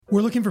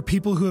We're looking for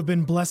people who have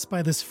been blessed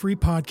by this free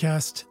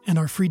podcast and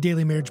our free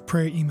daily marriage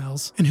prayer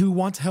emails and who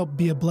want to help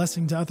be a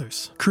blessing to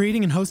others.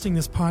 Creating and hosting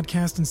this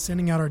podcast and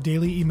sending out our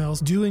daily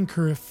emails do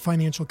incur a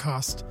financial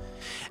cost.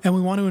 And we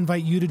want to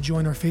invite you to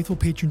join our faithful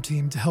patron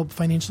team to help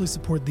financially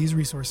support these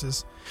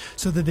resources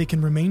so that they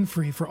can remain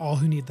free for all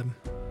who need them.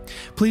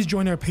 Please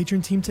join our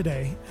patron team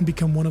today and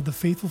become one of the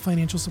faithful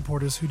financial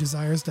supporters who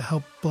desires to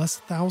help bless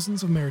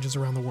thousands of marriages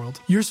around the world.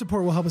 Your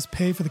support will help us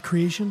pay for the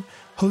creation,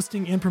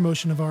 hosting, and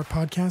promotion of our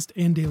podcast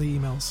and daily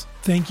emails.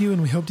 Thank you,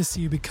 and we hope to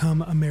see you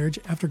become a Marriage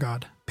After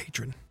God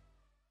patron.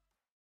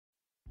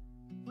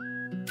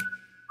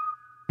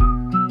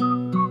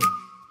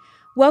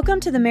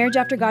 Welcome to the Marriage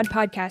After God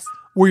podcast.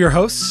 We're your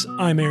hosts.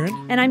 I'm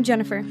Aaron. And I'm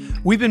Jennifer.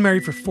 We've been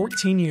married for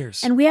 14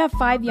 years. And we have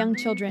 5 young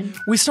children.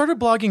 We started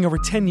blogging over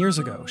 10 years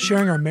ago,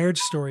 sharing our marriage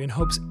story in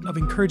hopes of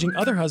encouraging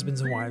other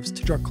husbands and wives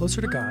to draw closer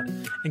to God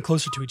and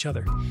closer to each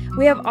other.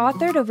 We have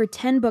authored over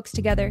 10 books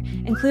together,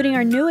 including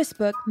our newest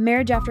book,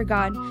 Marriage After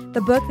God,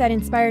 the book that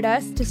inspired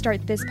us to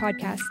start this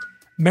podcast.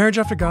 Marriage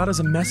After God is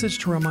a message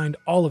to remind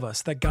all of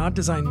us that God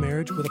designed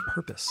marriage with a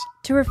purpose.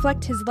 To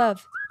reflect His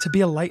love. To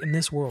be a light in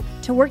this world.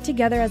 To work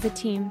together as a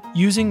team.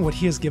 Using what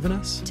He has given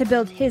us. To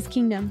build His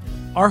kingdom.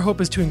 Our hope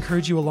is to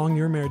encourage you along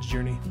your marriage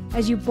journey.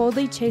 As you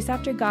boldly chase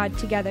after God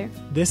together.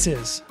 This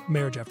is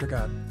Marriage After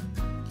God.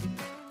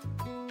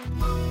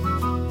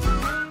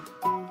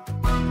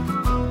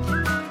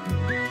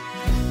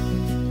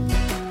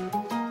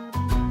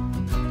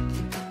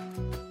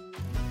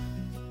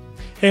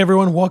 Hey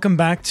everyone, welcome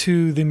back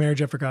to the Marriage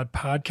After God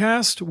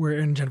podcast. We're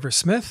Aaron and Jennifer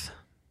Smith.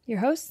 Your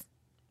host.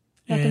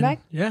 Welcome back.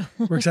 Yeah,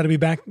 we're excited to be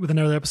back with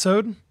another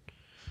episode.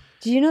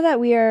 Did you know that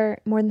we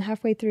are more than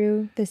halfway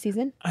through this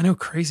season? I know,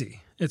 crazy.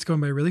 It's going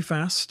by really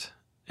fast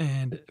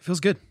and it feels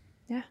good.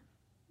 Yeah.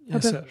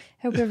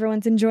 Hope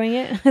everyone's enjoying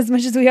it as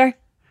much as we are.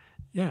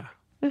 Yeah.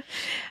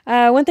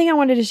 One thing I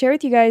wanted to share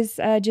with you guys,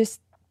 just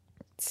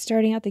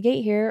starting out the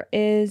gate here,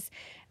 is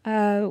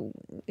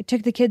we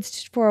took the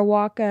kids for a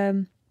walk.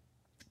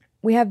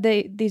 We have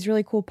these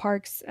really cool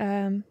parks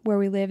where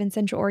we live in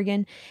Central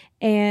Oregon,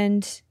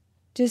 and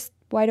just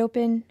wide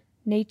open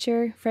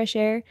nature, fresh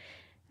air,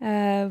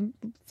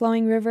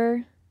 flowing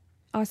river,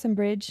 awesome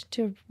bridge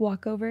to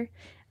walk over.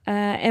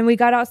 And we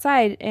got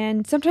outside,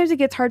 and sometimes it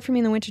gets hard for me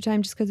in the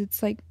wintertime just because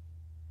it's like,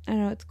 I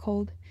don't know, it's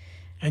cold.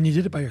 And you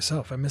did it by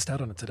yourself. I missed out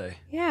on it today.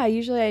 Yeah,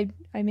 usually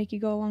I make you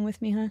go along with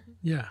me, huh?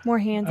 Yeah. More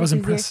hands. I was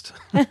impressed.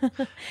 And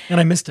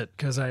I missed it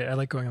because I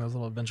like going on those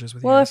little adventures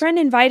with you. Well, guys. a friend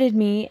invited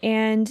me,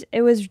 and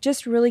it was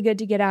just really good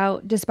to get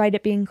out despite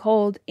it being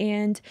cold.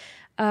 And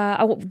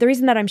the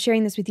reason that I'm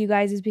sharing this with you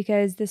guys is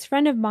because this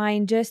friend of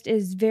mine just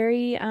is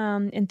very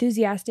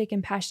enthusiastic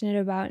and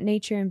passionate about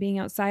nature and being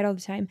outside all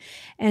the time.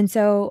 And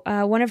so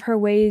one of her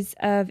ways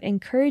of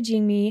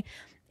encouraging me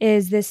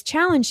is this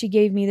challenge she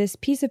gave me, this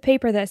piece of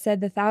paper that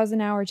said the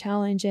 1,000-hour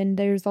challenge. And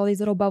there's all these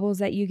little bubbles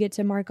that you get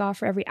to mark off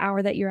for every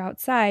hour that you're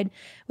outside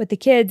with the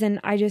kids.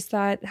 And I just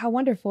thought, how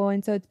wonderful.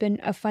 And so it's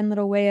been a fun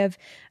little way of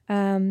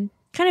kind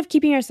of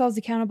keeping ourselves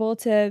accountable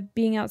to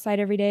being outside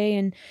every day.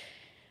 And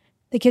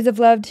the kids have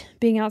loved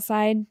being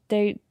outside.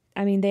 They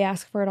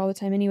ask for it all the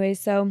time anyway.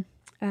 So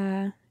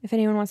if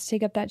anyone wants to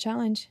take up that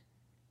challenge,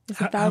 it's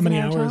a 1,000-hour How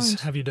many hours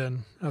challenge. have you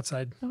done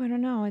outside? Oh, I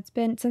don't know. It's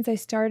been since I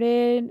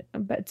started,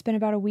 but it's been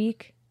about a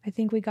week. I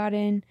think we got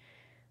in,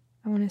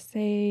 I want to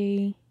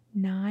say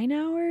 9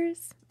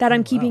 hours that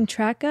I'm keeping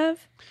track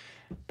of.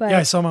 But yeah,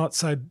 I saw him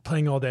outside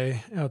playing all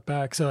day out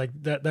back. So like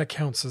that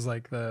counts as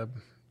like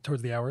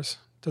towards the hours.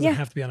 Doesn't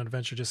have to be on an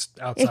adventure, just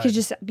outside. It could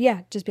just be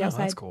outside.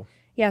 That's cool.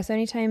 Yeah, so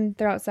anytime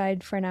they're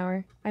outside for an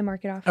hour, I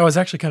mark it off. I was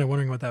actually kind of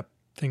wondering what that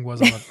thing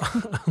was on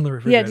the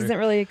refrigerator. Yeah, it doesn't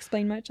really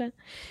explain much. Huh?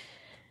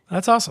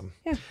 That's awesome.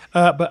 Yeah.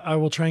 But I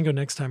will try and go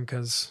next time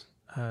because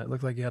it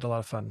looked like you had a lot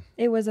of fun.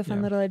 It was a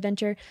fun little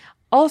adventure.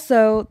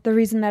 Also, the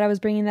reason that I was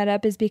bringing that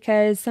up is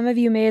because some of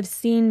you may have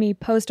seen me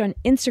post on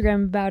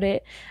Instagram about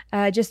it,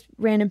 just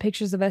random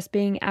pictures of us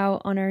being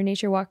out on our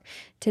nature walk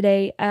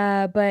today.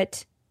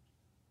 But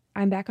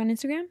I'm back on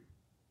Instagram,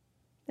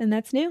 and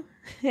that's new.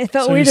 It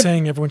felt so weird. You're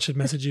saying everyone should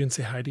message you and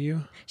say hi to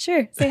you?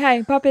 Sure. Say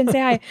hi. Pop in,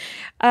 say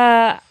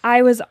hi.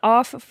 I was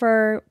off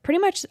for pretty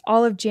much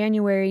all of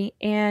January,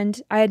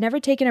 and I had never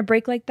taken a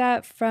break like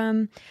that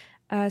from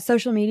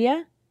social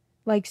media.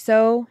 Like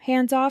so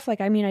hands off. I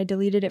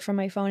deleted it from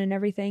my phone and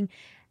everything,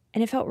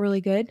 and it felt really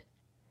good.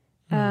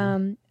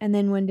 And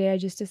then one day I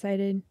just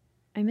decided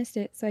I missed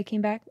it. So I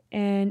came back,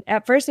 and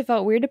at first it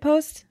felt weird to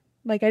post.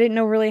 I didn't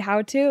know really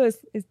how to.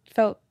 It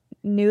felt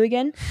new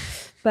again,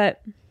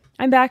 but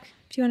I'm back.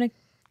 If you want to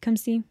come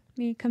see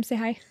me, come say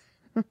hi.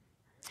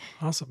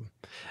 Awesome.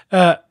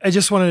 I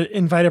just want to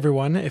invite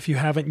everyone, if you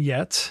haven't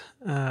yet,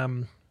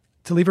 to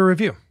leave a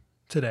review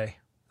today.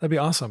 That'd be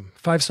awesome.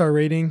 5-star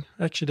rating.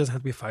 Actually, it doesn't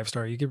have to be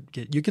 5-star.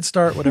 You could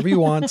start whatever you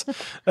want.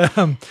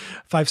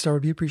 5-star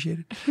would be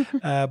appreciated.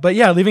 But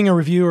yeah, leaving a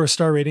review or a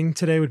star rating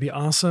today would be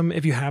awesome.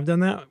 If you have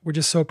done that, we're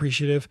just so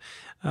appreciative.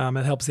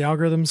 It helps the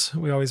algorithms.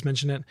 We always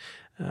mention it.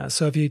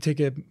 So if you take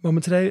a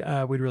moment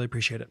today, we'd really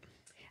appreciate it.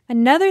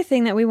 Another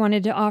thing that we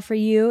wanted to offer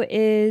you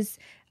is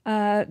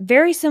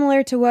Very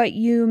similar to what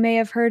you may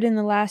have heard in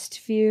the last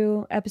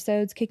few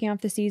episodes kicking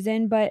off the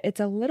season, but it's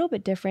a little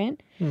bit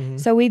different. Mm-hmm.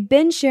 So we've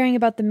been sharing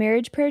about the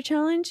Marriage Prayer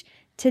Challenge.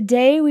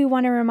 Today, we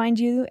want to remind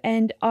you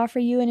and offer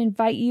you and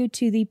invite you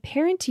to the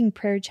Parenting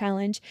Prayer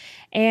Challenge.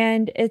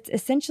 And it's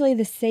essentially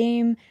the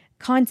same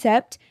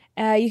concept.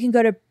 You can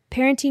go to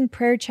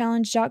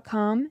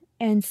parentingprayerchallenge.com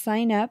and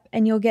sign up,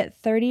 and you'll get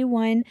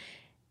 31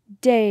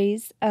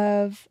 days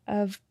of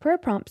prayer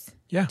prompts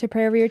to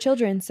pray over your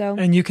children.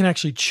 And you can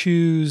actually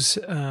choose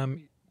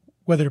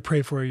whether to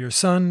pray for your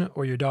son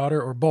or your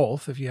daughter or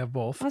both, if you have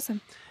both.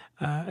 Awesome.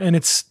 And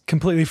it's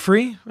completely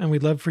free, and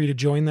we'd love for you to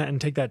join that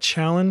and take that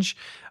challenge.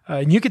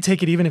 And you could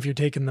take it even if you're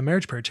taking the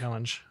Marriage Prayer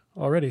Challenge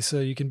already.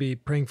 So you can be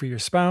praying for your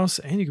spouse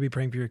and you can be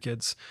praying for your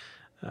kids.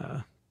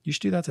 You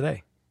should do that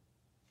today.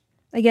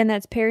 Again,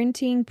 that's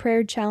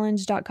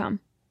parentingprayerchallenge.com.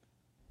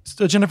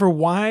 So Jennifer,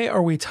 why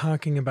are we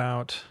talking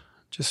about,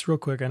 just real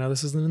quick, I know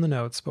this isn't in the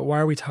notes, but why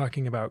are we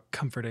talking about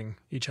comforting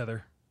each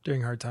other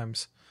during hard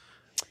times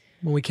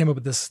when we came up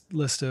with this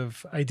list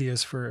of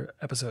ideas for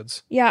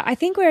episodes? Yeah, I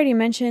think we already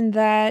mentioned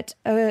that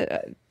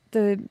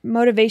the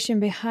motivation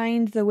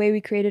behind the way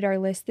we created our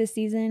list this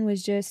season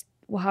was just,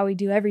 well, how we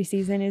do every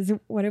season is,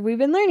 what have we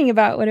been learning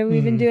about? What have we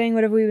been doing?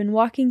 What have we been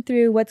walking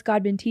through? What's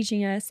God been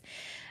teaching us?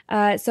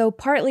 So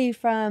partly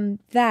from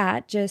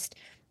that, just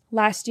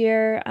last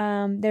year,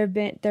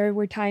 there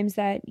were times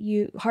that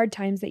hard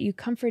times that you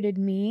comforted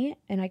me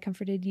and I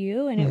comforted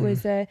you. And it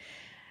was a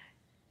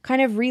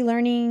kind of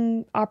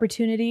relearning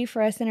opportunity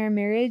for us in our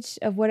marriage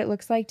of what it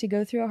looks like to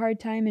go through a hard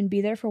time and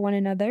be there for one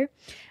another.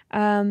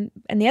 And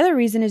the other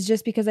reason is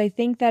just because I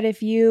think that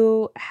if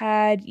you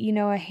had,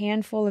 a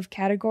handful of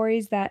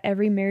categories that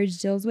every marriage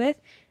deals with,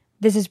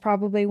 this is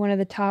probably one of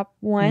the top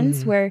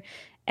ones where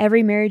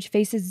every marriage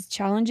faces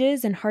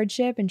challenges and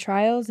hardship and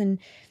trials and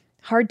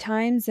hard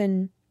times.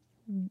 And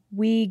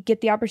we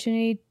get the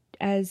opportunity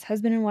as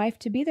husband and wife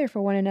to be there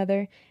for one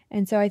another.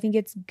 And so I think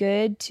it's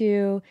good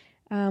to,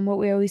 what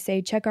we always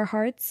say, check our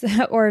hearts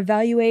or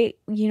evaluate,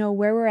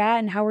 where we're at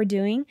and how we're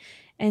doing.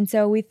 And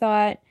so we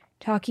thought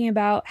talking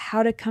about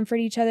how to comfort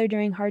each other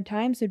during hard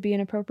times would be an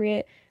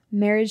appropriate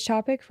marriage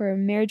topic for a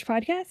marriage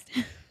podcast.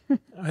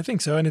 I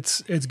think so. And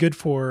it's good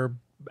for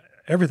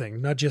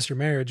everything, not just your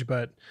marriage,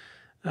 but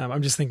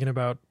I'm just thinking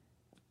about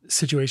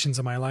situations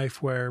in my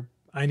life where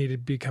I need to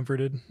be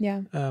comforted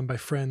by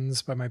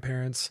friends, by my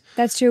parents.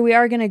 That's true. We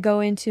are going to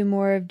go into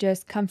more of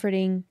just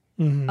comforting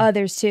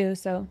others too.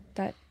 So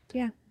that,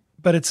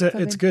 But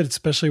it's good,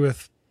 especially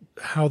with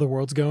how the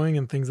world's going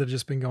and things that have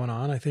just been going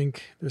on. I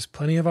think there's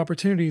plenty of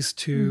opportunities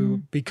to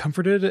be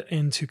comforted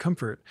and to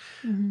comfort.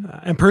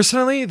 And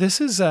personally, this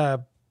has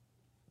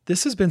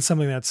been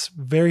something that's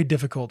very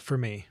difficult for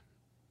me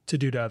to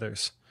do to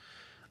others.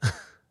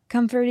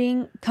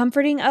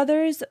 Comforting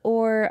others,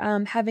 or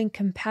having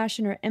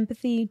compassion or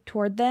empathy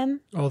toward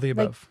them? All the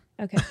above.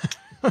 Okay.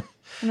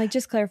 I'm like,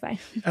 just clarify.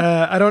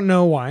 I don't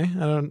know why.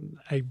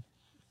 I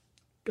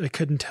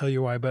couldn't tell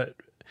you why, but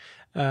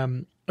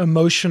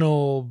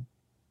emotional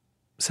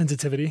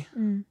sensitivity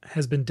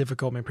has been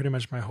difficult pretty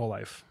much my whole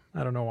life.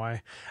 I don't know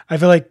why. I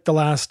feel like the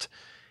last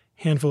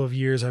handful of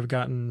years I've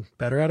gotten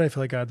better at it. I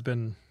feel like God's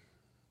been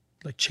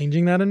like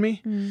changing that in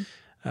me.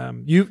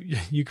 You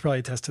could probably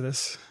attest to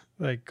this,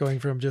 like going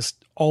from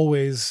just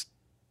always,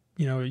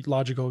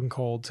 logical and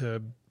cold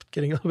to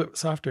getting a little bit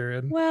softer.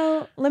 And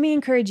well, let me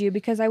encourage you,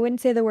 because I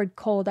wouldn't say the word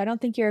cold. I don't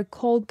think you're a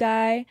cold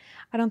guy.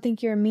 I don't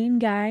think you're a mean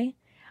guy.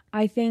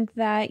 I think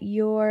that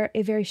you're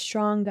a very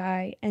strong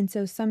guy. And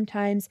so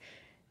sometimes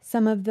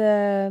some of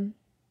the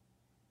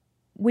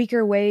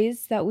weaker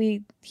ways that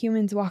we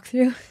humans walk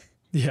through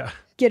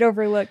get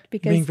overlooked,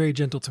 because being very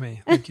gentle to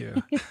me. Thank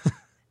you.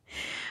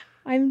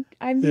 I'm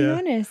being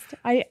honest.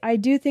 I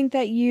do think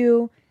that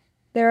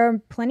there are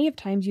plenty of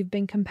times you've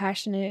been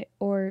compassionate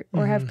or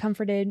have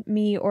comforted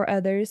me or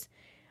others.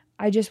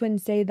 I just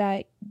wouldn't say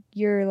that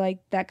you're like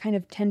that kind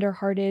of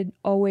tender-hearted,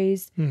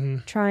 always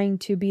trying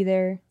to be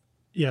there.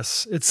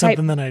 Yes, it's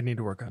something that I need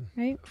to work on,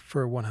 right?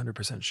 For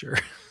 100% sure.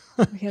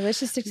 Okay, let's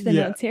just stick to the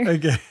notes here.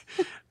 Okay,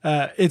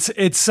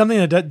 it's something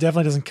that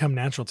definitely doesn't come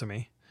natural to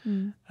me.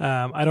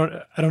 I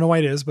don't know why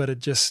it is, but it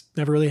just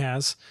never really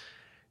has.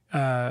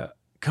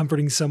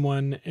 Comforting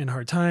someone in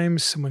hard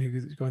times, someone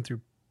who's going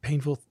through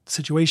painful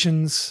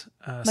situations,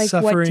 like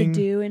suffering. What to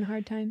do in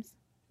hard times.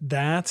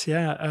 That,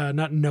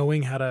 not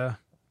knowing how to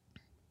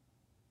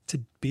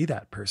be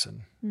that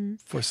person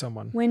for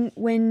someone.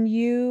 When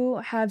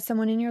you have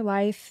someone in your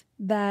life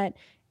that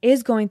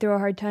is going through a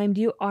hard time,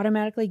 do you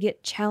automatically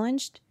get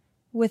challenged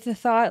with the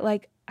thought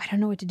like, I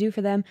don't know what to do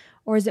for them?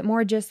 Or is it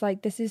more just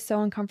like, this is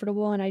so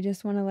uncomfortable and I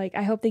just want to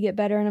I hope they get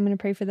better and I'm going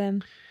to pray for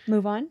them,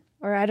 move on?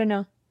 Or I don't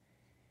know.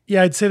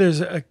 Yeah, I'd say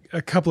there's a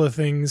couple of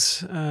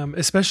things,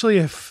 especially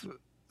if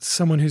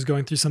someone who's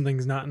going through something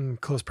is not in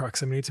close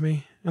proximity to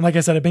me. And like I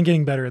said, I've been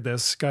getting better at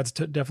this. God's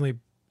definitely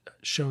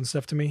shown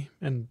stuff to me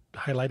and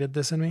highlighted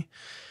this in me.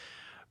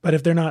 But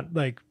if they're not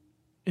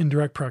in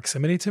direct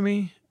proximity to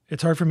me,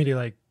 it's hard for me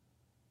to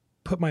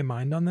put my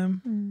mind on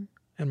them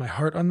and my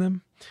heart on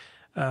them.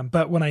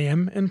 But when I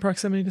am in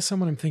proximity to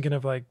someone, I'm thinking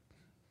of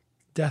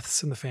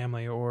deaths in the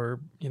family, or,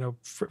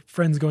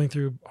 friends going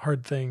through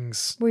hard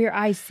things, Where your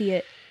eyes see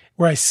it.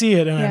 where I see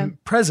it and Yeah. I'm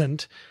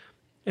present.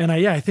 And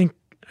I think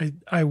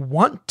I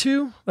want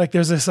to, like,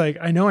 there's this, like,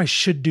 I know I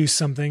should do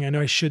something. I know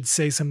I should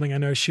say something. I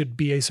know I should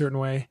be a certain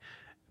way,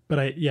 but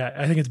I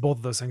think it's both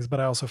of those things, but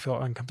I also feel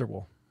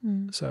uncomfortable.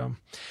 So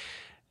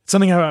it's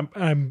something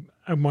I'm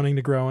wanting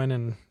to grow in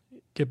and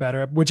get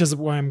better at, which is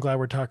why I'm glad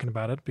we're talking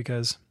about it,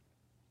 because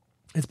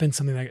it's been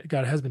something that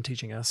God has been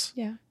teaching us,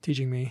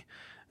 teaching me.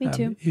 Me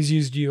too. He's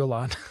used you a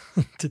lot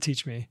to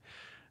teach me,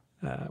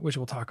 which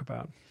we'll talk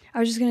about. I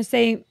was just going to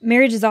say,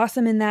 marriage is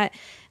awesome in that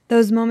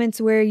those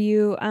moments where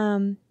you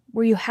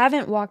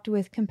haven't walked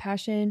with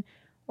compassion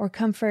or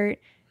comfort,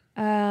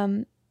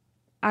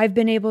 I've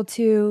been able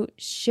to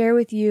share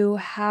with you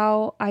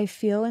how I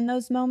feel in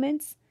those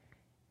moments.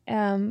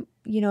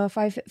 If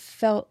I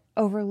felt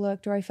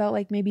overlooked, or I felt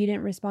like maybe you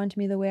didn't respond to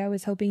me the way I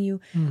was hoping you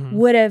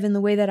would have, in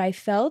the way that I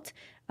felt,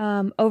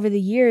 over the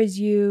years,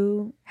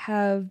 you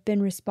have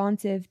been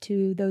responsive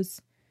to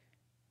those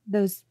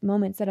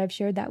moments that I've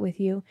shared that with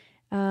you.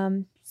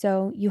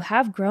 So you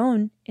have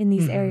grown in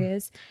these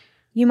areas.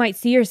 You might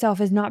see yourself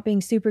as not being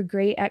super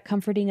great at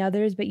comforting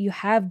others, but you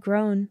have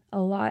grown a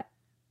lot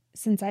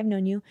since I've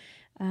known you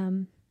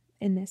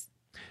in this.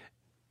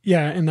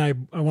 Yeah, and I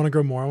want to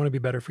grow more. I want to be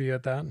better for you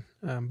at that.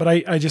 But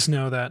I just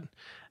know that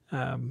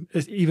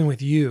even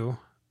with you,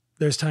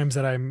 there's times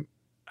that I'm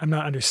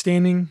not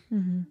understanding,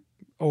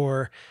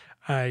 or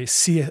I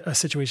see a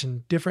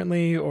situation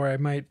differently, or I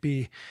might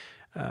be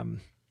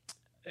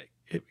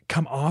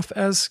come off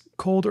as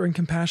cold or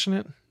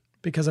incompassionate,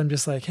 because I'm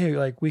just like, hey,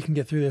 like, we can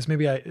get through this.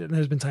 Maybe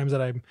there's been times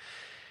that I'm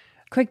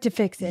quick to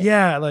fix it.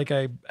 Yeah, like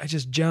I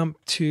just jump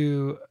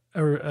to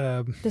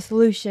the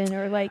solution,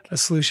 or like a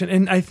solution.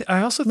 And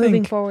I also think,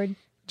 moving forward,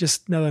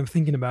 just now that I'm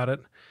thinking about it,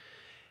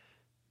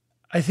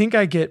 I think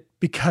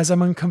because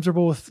I'm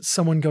uncomfortable with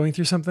someone going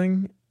through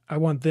something, I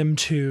want them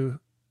to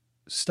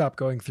stop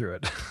going through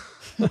it.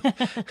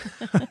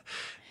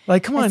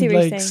 Like, come on,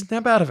 like,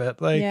 snap out of it.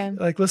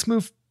 Like, let's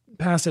move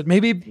past it.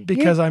 Maybe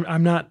because I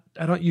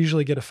don't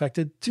usually get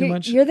affected too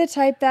much. You're the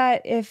type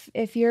that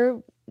if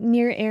you're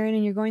near Aaron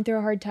and you're going through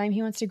a hard time,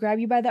 he wants to grab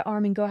you by the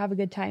arm and go have a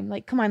good time.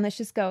 Like, come on, let's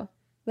just go.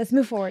 Let's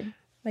move forward.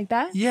 Like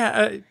that?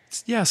 Yeah.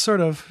 Yeah,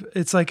 sort of.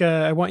 It's like,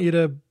 I want you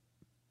to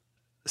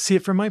see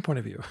it from my point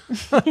of view.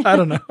 I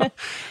don't know.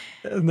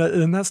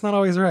 And that's not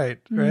always right.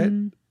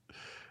 Right.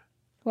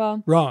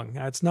 Well, wrong.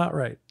 That's not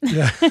right.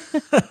 Yeah.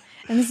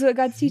 And this is what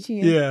God's teaching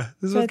you. Yeah.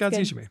 This is what God's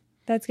teaching me.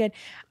 That's good.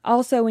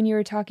 Also, when you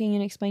were talking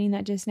and explaining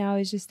that just now, I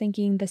was just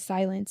thinking the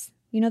silence.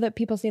 You know that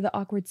people say the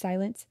awkward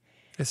silence?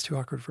 It's too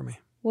awkward for me.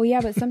 Well,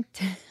 yeah, but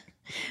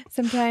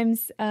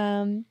sometimes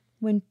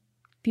when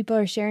people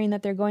are sharing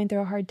that they're going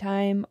through a hard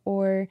time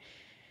or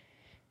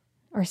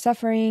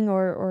suffering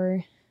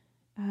or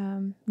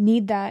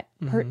need that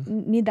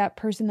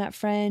person, that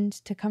friend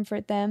to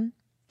comfort them,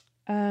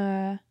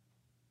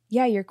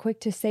 you're quick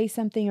to say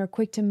something, or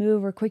quick to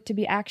move, or quick to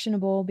be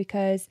actionable,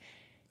 because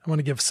I want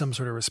to give some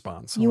sort of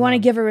response. You want to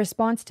give a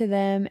response to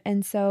them.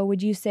 And so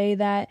would you say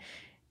that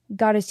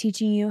God is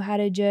teaching you how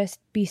to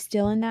just be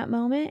still in that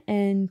moment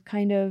and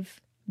kind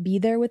of be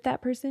there with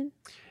that person?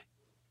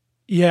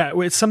 Yeah,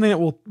 it's something that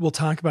we'll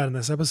talk about in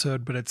this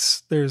episode, but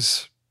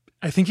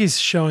I think he's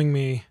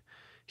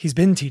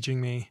been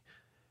teaching me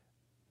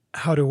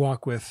how to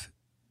walk with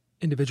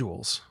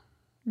individuals,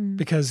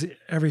 because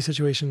every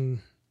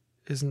situation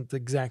isn't the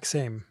exact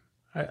same.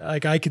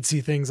 I could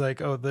see things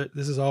like, oh,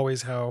 this is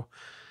always how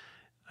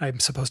I'm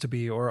supposed to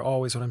be, or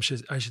always what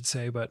I should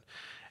say, but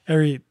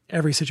every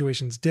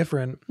situation's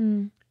different,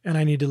 and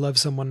I need to love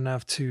someone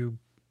enough to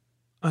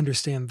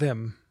understand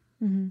them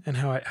and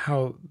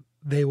how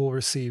they will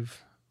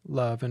receive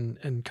love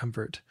and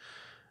comfort.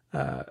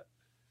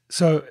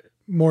 So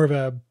more of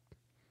a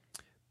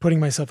putting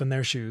myself in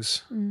their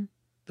shoes,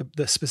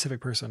 the specific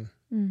person.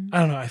 I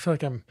don't know. I feel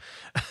like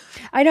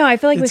I know. I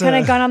feel like we kind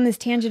of gone on this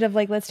tangent of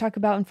like, let's talk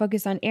about and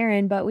focus on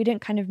Aaron, but we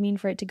didn't kind of mean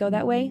for it to go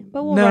that way,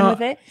 but we'll run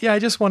with it. Yeah. I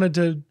just wanted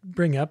to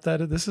bring up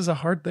that this is a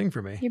hard thing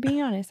for me. You're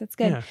being honest. That's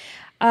good.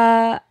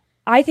 Yeah.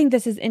 I think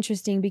this is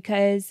interesting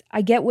because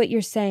I get what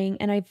you're saying,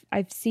 and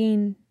I've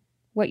seen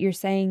what you're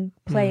saying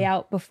play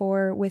out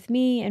before with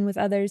me and with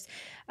others,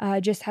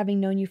 just having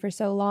known you for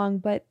so long.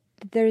 But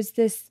there's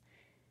this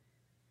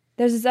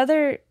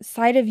other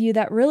side of you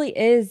that really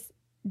is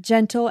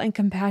gentle and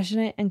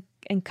compassionate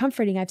and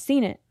comforting. I've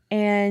seen it.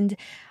 And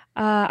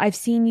I've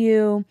seen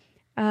you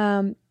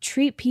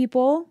treat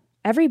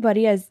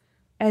everybody as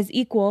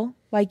equal.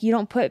 Like, you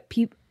don't put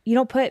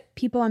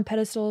people on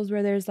pedestals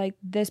where there's like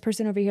this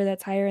person over here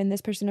that's higher and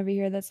this person over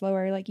here that's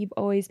lower. Like, you've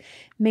always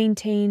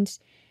maintained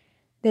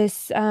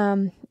this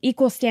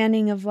equal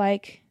standing of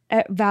like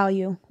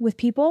value with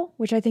people,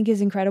 which I think is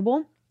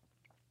incredible.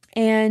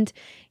 And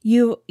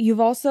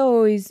you've also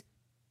always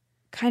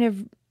kind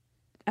of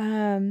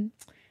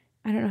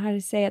I don't know how to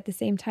say at the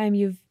same time,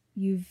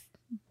 you've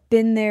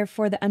been there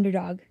for the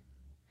underdog.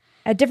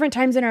 At different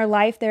times in our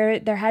life,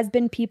 there has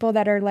been people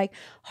that are like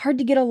hard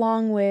to get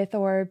along with,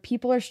 or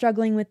people are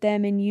struggling with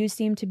them, and you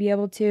seem to be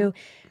able to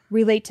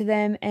relate to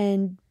them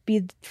and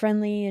be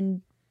friendly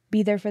and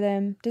be there for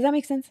them. Does that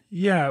make sense?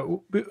 Yeah.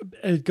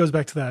 It goes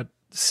back to that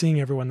seeing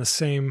everyone the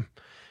same.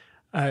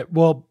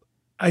 Well,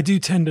 I do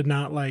tend to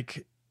not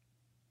like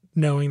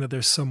knowing that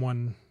there's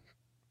someone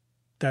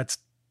that's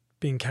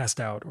being cast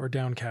out or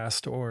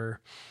downcast or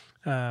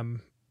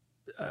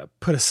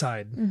put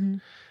aside. Mm-hmm.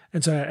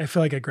 And so I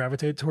feel like I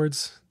gravitate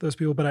towards those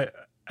people, but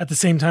at the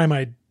same time,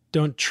 I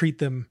don't treat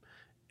them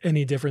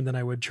any different than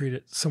I would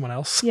treat someone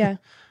else. Yeah.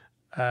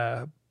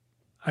 That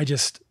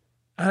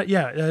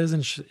is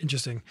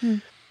interesting. Hmm.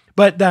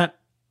 But that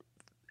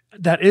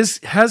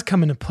has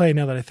come into play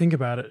now that I think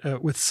about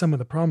it with some of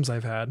the problems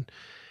I've had,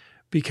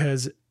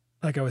 because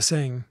like I was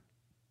saying,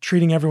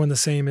 treating everyone the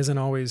same isn't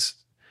always,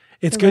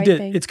 it's good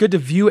to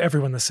view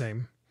everyone the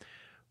same,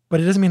 but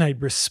it doesn't mean I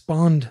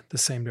respond the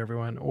same to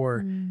everyone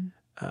or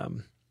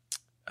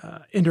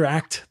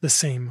interact the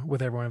same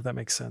with everyone, if that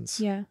makes sense.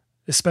 Yeah.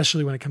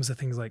 Especially when it comes to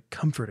things like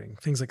comforting,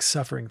 things like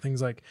suffering,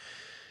 things like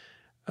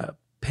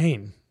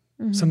pain,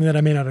 something that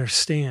I may not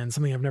understand,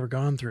 something I've never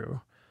gone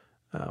through.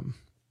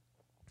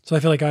 So I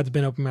feel like God's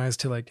been opening my eyes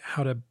to like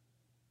how to,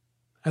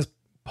 as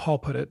Paul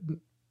put it,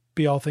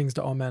 be all things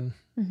to all men,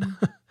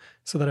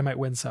 so that I might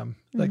win some.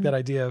 Like that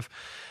idea of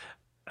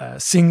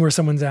seeing where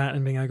someone's at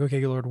and being like,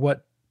 okay, Lord,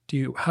 how do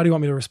you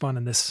want me to respond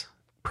in this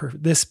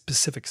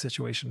specific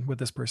situation with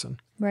this person?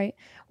 Right.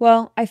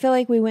 Well, I feel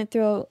like we went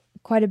through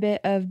quite a bit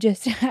of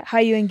just how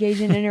you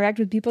engage and interact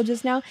with people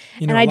just now.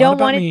 And I don't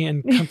want me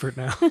and comfort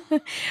now.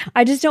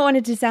 I just don't want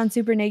it to sound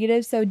super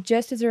negative. So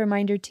just as a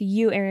reminder to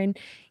you, Aaron,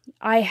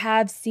 I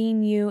have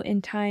seen you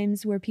in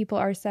times where people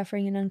are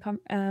suffering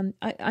and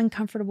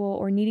uncomfortable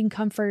or needing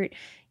comfort.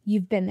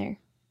 You've been there.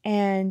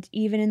 And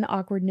even in the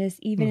awkwardness,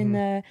 even in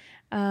the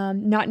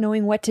not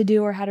knowing what to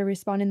do or how to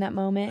respond in that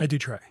moment. I do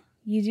try.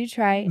 You do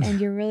try, and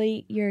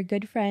you're a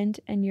good friend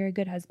and you're a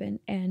good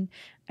husband. And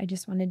I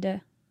just wanted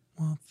to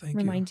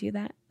remind you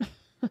that.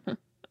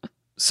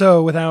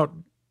 So without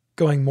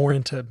going more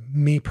into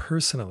me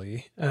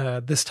personally,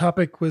 this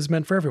topic was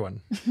meant for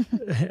everyone.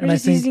 And I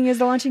think using it as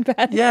the launching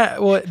pad. Yeah,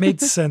 well, it made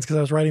sense because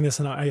I was writing this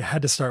and I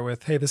had to start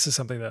with, hey, this is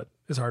something that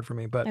is hard for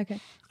me, but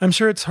I'm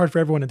sure it's hard for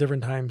everyone at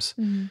different times.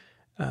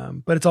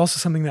 But it's also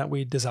something that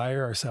we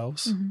desire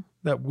ourselves,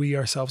 that we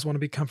ourselves want to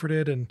be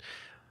comforted.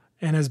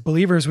 And as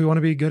believers, we want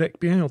to be good at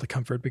being able to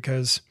comfort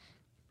because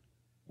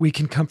we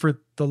can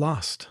comfort the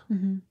lost.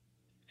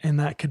 And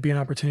that could be an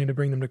opportunity to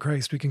bring them to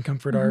Christ. We can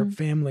comfort our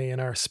family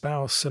and our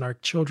spouse and our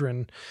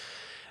children.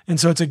 And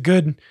so it's a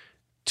good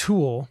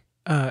tool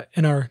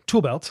in our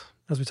tool belt,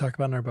 as we talk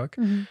about in our book,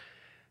 to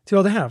be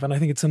able to have. And I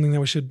think it's something that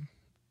we should,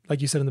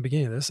 like you said in the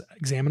beginning of this,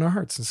 examine our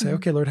hearts and say,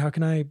 okay, Lord, how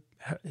can I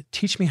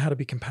teach me how to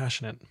be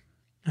compassionate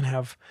and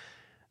have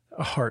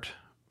a heart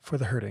for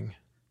the hurting?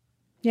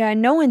 Yeah,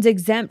 and no one's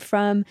exempt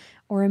from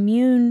or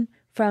immune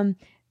from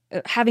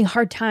having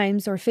hard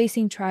times or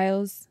facing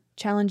trials,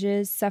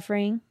 challenges,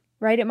 suffering,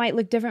 right? It might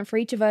look different for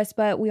each of us,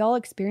 but we all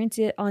experience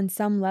it on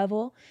some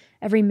level.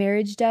 Every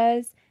marriage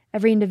does.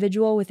 Every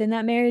individual within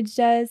that marriage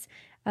does.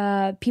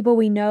 People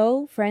we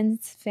know,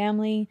 friends,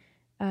 family,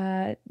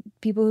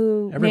 people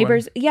who, everyone.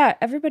 Neighbors. Yeah,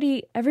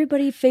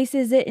 everybody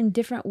faces it in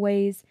different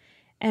ways.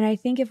 And I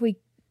think if we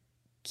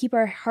keep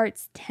our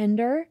hearts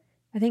tender,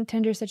 I think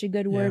tender is such a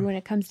good word when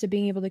it comes to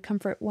being able to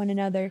comfort one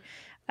another.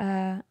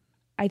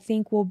 I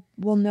think we'll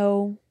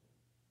know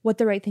what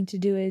the right thing to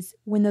do is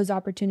when those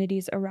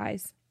opportunities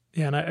arise.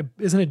 Yeah, and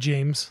isn't it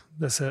James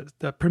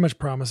that pretty much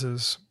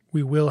promises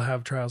we will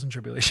have trials and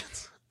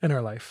tribulations in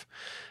our life?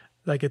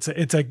 Like it's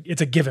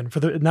a given for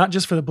not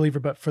just for the believer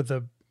but for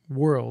the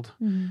world.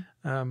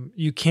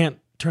 You can't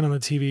turn on the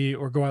TV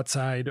or go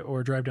outside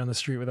or drive down the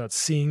street without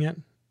seeing it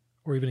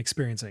or even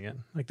experiencing it.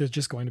 Like there's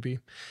just going to be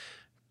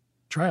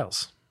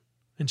trials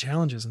and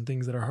challenges and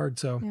things that are hard.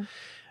 So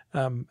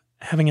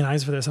having an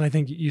eyes for this, and I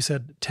think you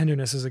said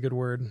tenderness is a good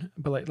word,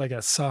 but like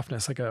a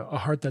softness, like a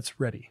heart that's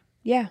ready.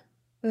 Yeah.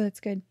 Oh,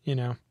 that's good.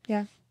 Yeah,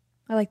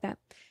 I like that.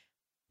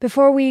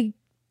 Before we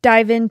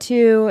dive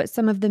into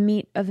some of the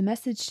meat of the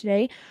message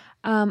today,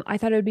 I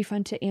thought it would be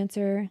fun to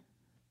answer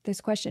this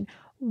question.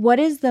 What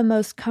is the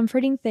most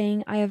comforting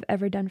thing I have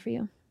ever done for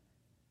you?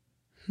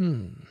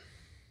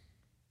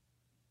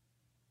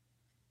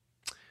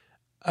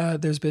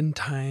 There's been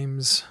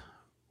times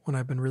when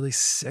I've been really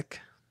sick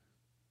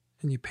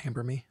and you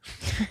pamper me.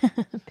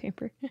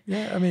 Pamper.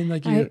 Yeah, I mean,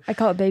 like I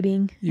call it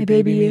babying. I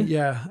baby you.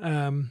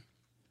 Yeah.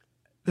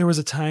 There was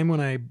a time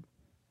when I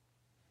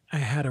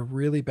had a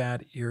really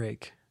bad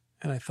earache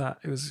and I thought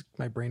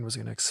my brain was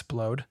going to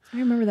explode. I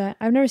remember that.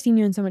 I've never seen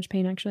you in so much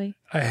pain, actually.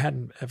 I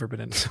hadn't ever been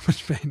in so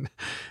much pain,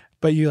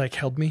 but you like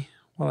held me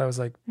while I was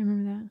like, I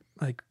remember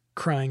that. Like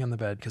crying on the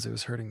bed because it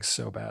was hurting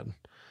so bad.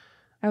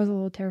 I was a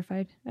little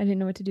terrified. I didn't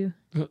know what to do.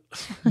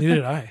 Neither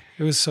did I.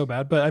 It was so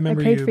bad, but I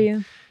remember I prayed for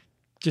you.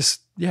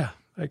 Just,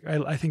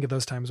 I think of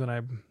those times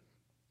when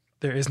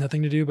there is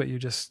nothing to do, but you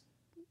just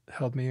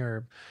held me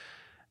or,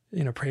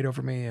 prayed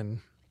over me. And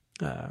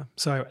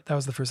so that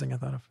was the first thing I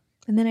thought of.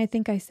 And then I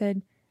think I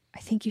said, I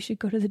think you should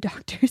go to the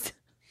doctors.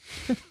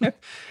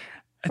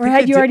 Or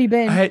had you already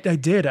been? I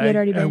did.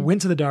 I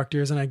went to the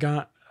doctors and I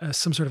got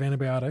some sort of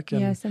antibiotic.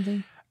 Yeah,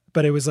 something.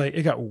 But it was like,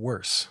 it got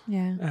worse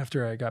Yeah.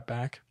 after I got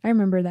back. I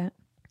remember that.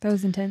 That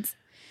was intense.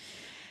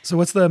 So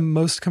what's the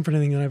most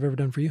comforting thing that I've ever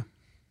done for you?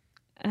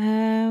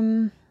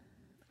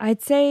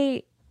 I'd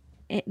say,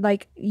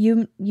 like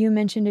you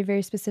mentioned a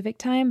very specific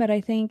time, but I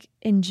think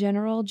in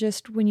general,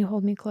 just when you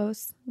hold me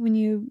close, when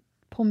you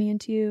pull me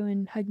into you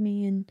and hug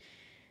me and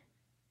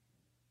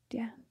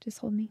just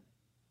hold me.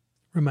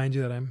 Remind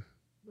you that I'm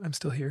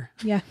still here.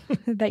 Yeah,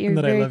 that you're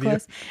that very I love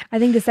close. You. I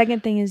think the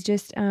second thing is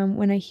just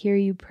when I hear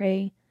you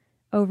pray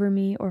over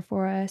me or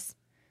for us,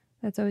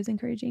 that's always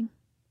encouraging.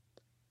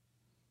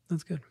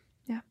 That's good.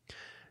 Yeah.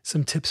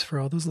 Some tips for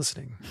all those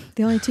listening.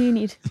 The only two you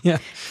need. Yeah.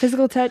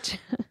 Physical touch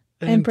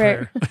and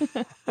prayer.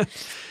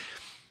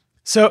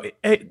 So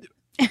I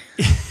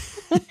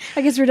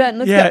guess we're done.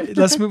 Let's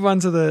go. Let's move on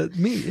to the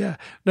meat. Yeah.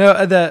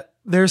 No,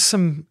 there's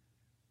some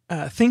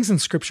things in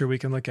scripture we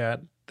can look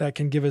at that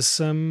can give us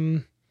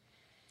some,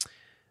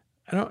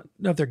 I don't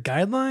know if they're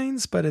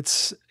guidelines, but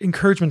it's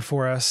encouragement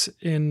for us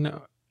in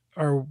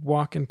our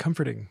walk in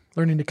comforting,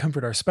 learning to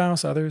comfort our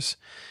spouse, others.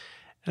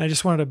 And I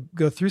just wanted to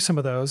go through some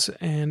of those,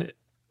 and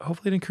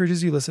hopefully it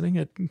encourages you listening.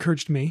 It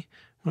encouraged me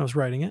when I was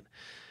writing it.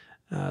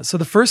 So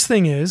the first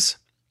thing is,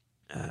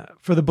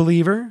 for the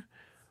believer,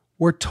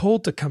 we're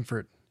told to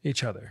comfort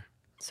each other.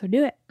 So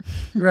do it.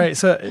 Right.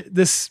 So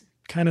this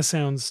kind of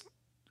sounds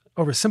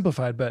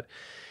oversimplified, but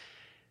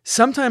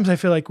sometimes I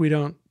feel like we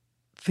don't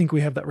think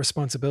we have that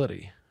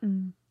responsibility.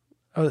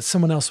 Oh, that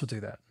someone else will do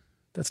that.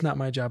 That's not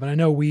my job. And I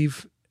know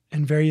we've,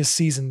 in various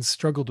seasons,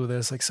 struggled with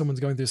this. Like someone's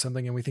going through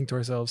something and we think to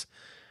ourselves,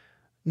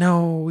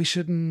 no, we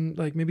shouldn't.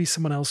 Like maybe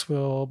someone else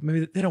will.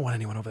 Maybe they don't want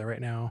anyone over there right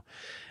now.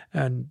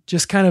 And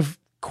just kind of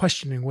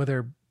questioning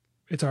whether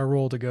it's our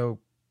role to go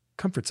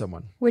comfort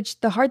someone. Which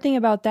the hard thing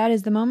about that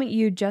is the moment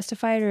you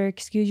justify it or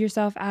excuse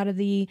yourself out of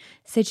the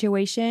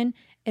situation,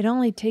 it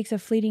only takes a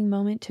fleeting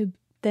moment to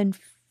then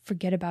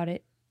forget about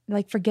it.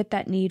 Like forget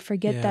that need,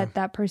 forget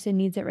that person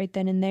needs it right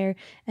then and there.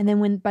 And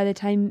then by the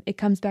time it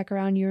comes back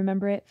around, you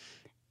remember it,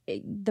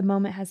 the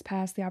moment has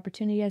passed, the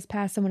opportunity has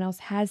passed, someone else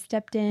has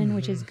stepped in,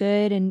 which is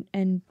good.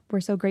 And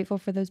we're so grateful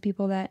for those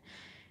people that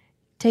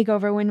take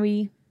over when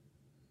we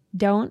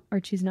don't or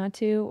choose not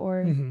to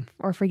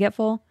or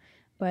forgetful,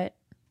 but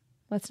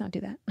let's not do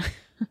that.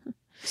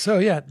 So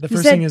the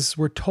first thing is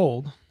we're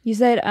told. You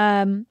said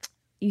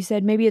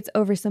maybe it's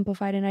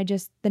oversimplified, and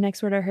the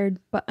next word I heard,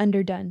 but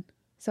underdone.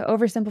 So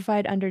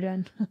oversimplified,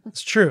 underdone.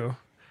 It's true.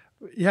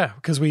 Yeah,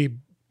 because we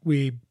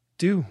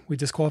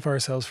disqualify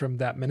ourselves from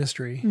that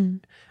ministry,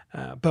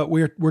 but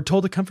we're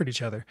told to comfort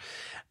each other.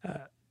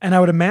 And I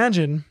would I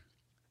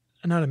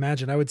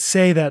would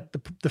say that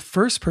the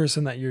first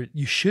person that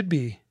you should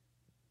be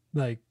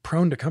like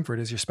prone to comfort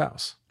is your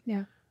spouse.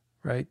 Yeah.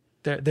 Right.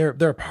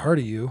 They're a part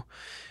of you.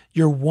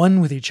 You're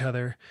one with each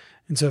other.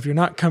 And so if you're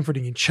not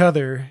comforting each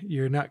other,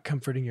 you're not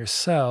comforting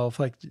yourself.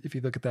 Like if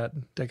you look at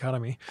that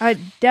dichotomy, that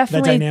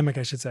dynamic,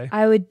 I should say.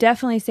 I would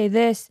definitely say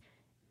this.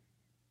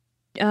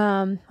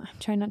 I'm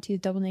trying not to use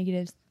double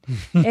negatives.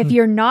 If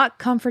you're not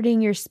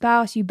comforting your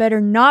spouse, you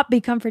better not be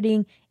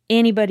comforting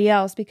anybody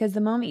else, because the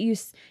moment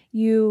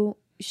you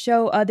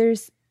show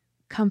others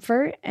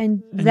comfort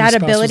and that your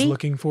spouse ability, is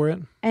looking for it,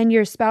 and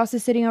your spouse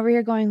is sitting over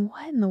here going,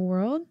 "What in the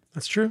world?"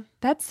 That's true.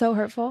 That's so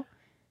hurtful.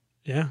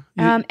 Yeah.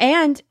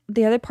 And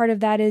the other part of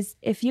that is,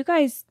 if you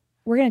guys,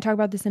 we're going to talk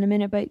about this in a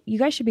minute, but you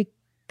guys should be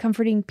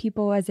comforting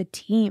people as a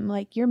team.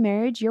 Like your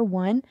marriage, you're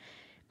one.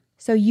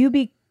 So you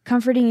be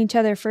comforting each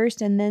other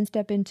first and then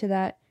step into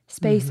that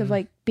space of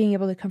like being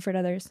able to comfort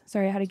others.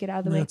 Sorry, I had to get out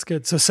of the way. That's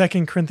good. So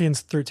 2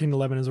 Corinthians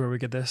 13:11 is where we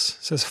get this.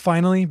 It says,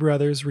 "Finally,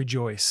 brothers,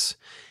 rejoice.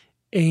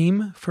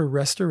 Aim for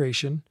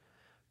restoration.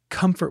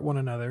 Comfort one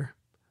another.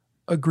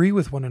 Agree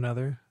with one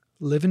another.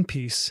 Live in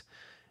peace.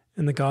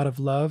 And the God of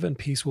love and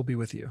peace will be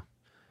with you."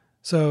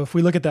 So if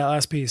we look at that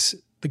last piece,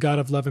 the God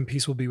of love and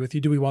peace will be with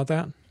you. Do we want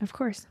that? Of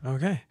course.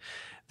 Okay.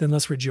 Then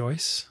let's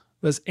rejoice.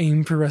 Let's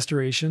aim for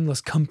restoration.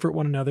 Let's comfort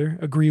one another,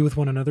 agree with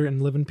one another,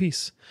 and live in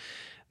peace.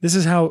 This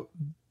is how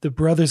the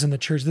brothers in the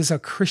church, this is how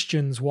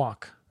Christians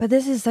walk. But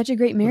this is such a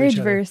great marriage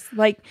verse.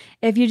 Like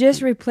if you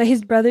just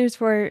replaced brothers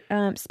for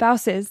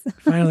spouses.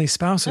 Finally,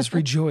 spouses,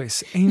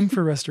 rejoice, aim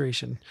for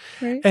restoration.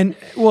 Right. And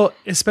well,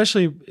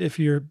 especially if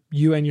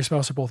you and your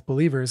spouse are both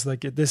believers,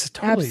 like this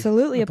totally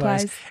absolutely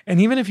applies. And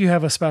even if you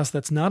have a spouse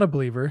that's not a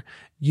believer,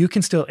 you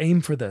can still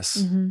aim for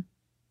this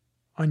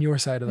on your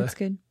side of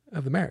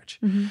the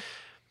marriage.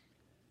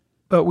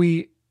 But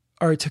we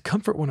are to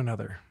comfort one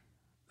another.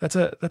 That's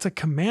a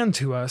command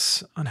to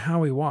us on how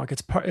we walk.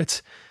 It's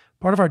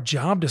part of our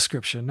job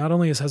description, not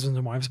only as husbands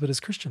and wives, but as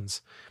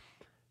Christians.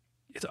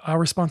 It's our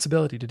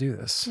responsibility to do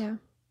this. Yeah.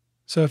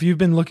 So if you've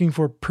been looking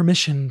for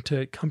permission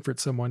to comfort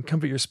someone,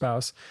 comfort your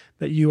spouse,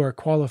 that you are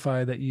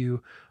qualified, that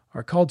you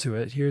are called to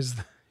it,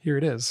 here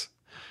it is.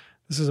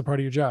 This is a part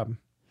of your job.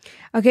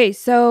 Okay,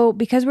 so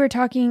because we're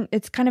talking,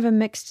 it's kind of a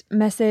mixed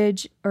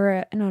message,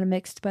 or not a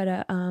mixed,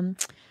 but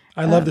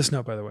I love this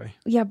note, by the way.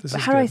 Yeah,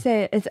 how do I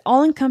say it? It's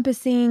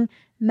all-encompassing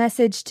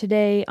message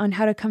today on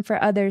how to comfort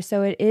others.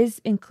 So it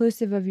is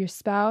inclusive of your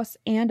spouse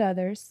and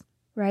others,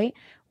 right?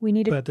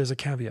 But there's a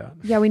caveat.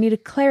 Yeah, we need to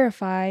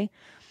clarify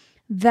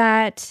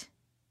that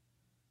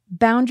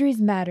boundaries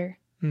matter.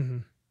 Mm-hmm.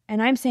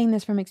 And I'm saying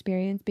this from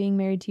experience, being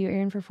married to you,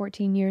 Aaron, for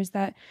 14 years,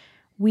 that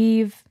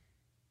we've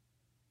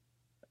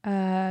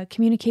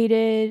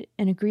communicated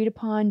and agreed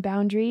upon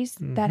boundaries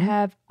that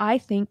have, I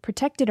think,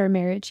 protected our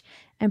marriage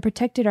and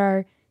protected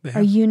our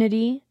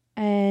unity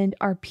and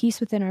our peace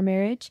within our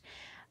marriage.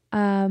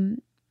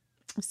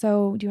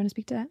 So do you want to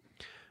speak to that?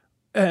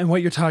 And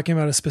what you're talking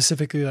about is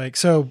specifically like,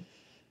 so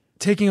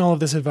taking all of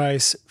this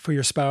advice for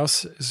your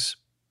spouse is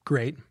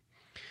great.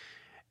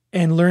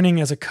 And learning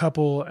as a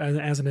couple,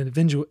 as an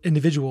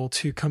individual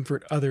to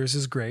comfort others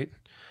is great.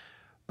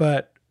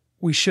 But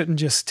we shouldn't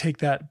just take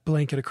that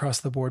blanket across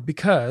the board,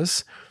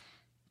 because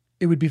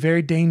it would be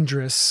very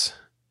dangerous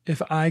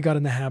if I got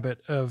in the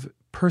habit of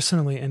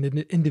personally and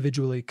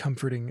individually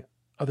comforting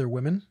other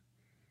women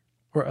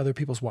or other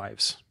people's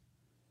wives.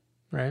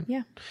 Right?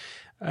 Yeah.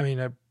 I mean,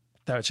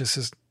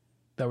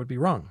 that would be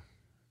wrong.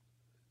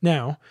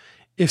 Now,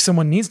 if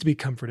someone needs to be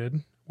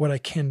comforted, what I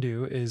can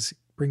do is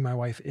bring my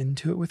wife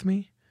into it with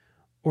me,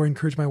 or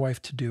encourage my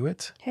wife to do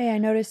it. Hey, I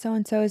noticed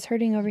so-and-so is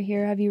hurting over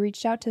here. Have you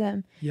reached out to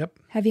them? Yep.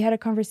 Have you had a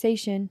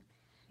conversation?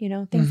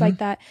 Things like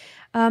that.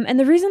 And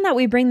the reason that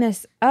we bring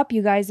this up,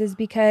 you guys, is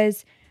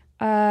because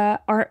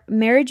our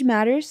marriage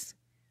matters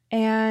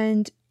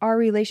and our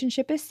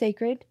relationship is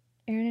sacred.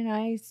 Aaron and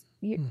I,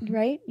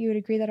 right? You would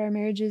agree that our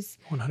marriage is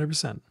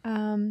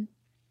 100%.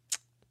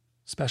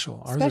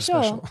 Special. Ours is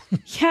special.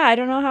 special. Yeah, I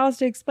don't know how else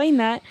to explain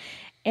that.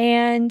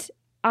 And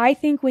I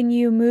think when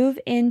you move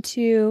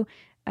into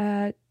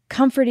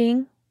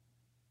comforting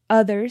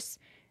others,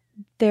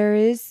 there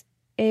is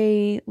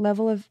a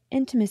level of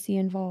intimacy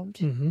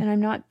involved. And I'm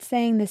not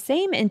saying the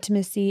same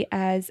intimacy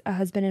as a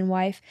husband and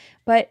wife,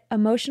 but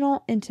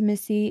emotional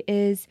intimacy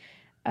is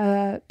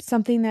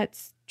something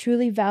that's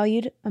truly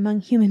valued among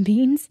human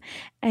beings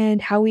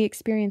and how we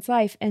experience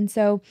life. And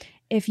so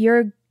if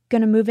you're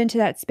going to move into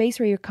that space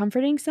where you're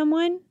comforting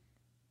someone,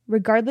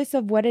 regardless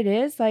of what it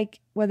is, like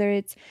whether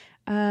it's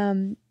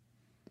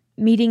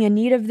meeting a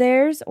need of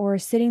theirs or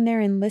sitting there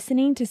and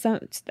listening to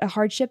a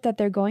hardship that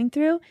they're going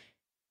through,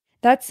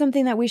 that's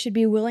something that we should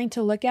be willing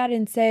to look at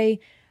and say,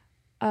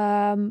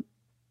 are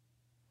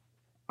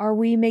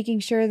we making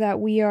sure that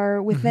we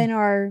are within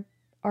our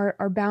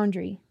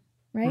boundary,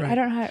 right? I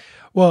don't know how.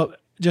 Well,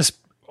 just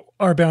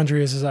our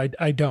boundary is I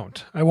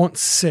won't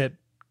sit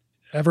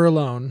ever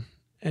alone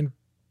and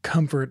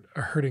comfort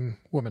a hurting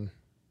woman.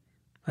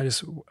 I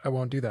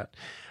won't do that.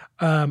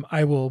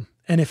 I will.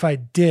 And if I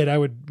did,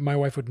 my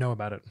wife would know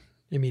about it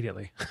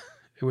immediately.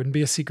 It wouldn't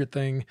be a secret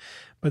thing,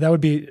 but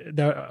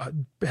that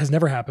has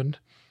never happened.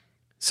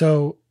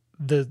 So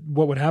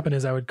what would happen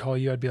is I would call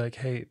you. I'd be like,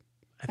 hey,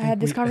 I had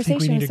this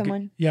conversation with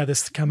someone.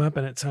 This come up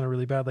and it sounded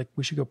really bad. Like,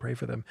 we should go pray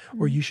for them,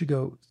 or you should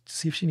go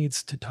see if she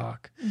needs to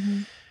talk.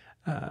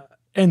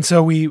 And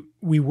so we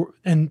were,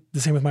 and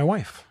the same with my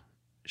wife.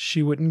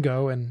 She wouldn't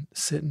go and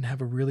sit and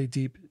have a really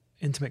deep,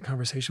 intimate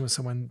conversation with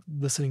someone,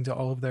 listening to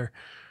all of their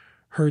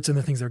hurts and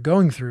the things they're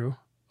going through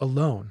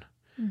alone.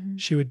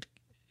 She would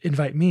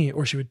invite me,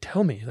 or she would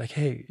tell me like,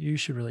 hey, you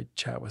should really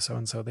chat with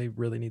so-and-so. They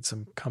really need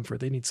some comfort.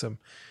 They need some,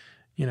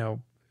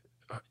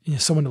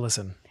 someone to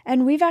listen.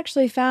 And we've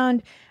actually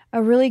found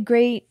a really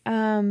great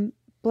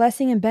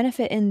blessing and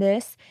benefit in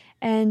this.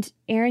 And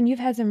Aaron, you've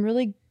had some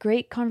really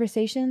great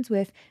conversations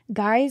with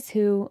guys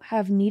who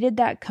have needed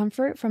that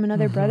comfort from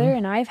another brother.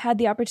 And I've had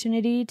the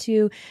opportunity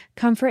to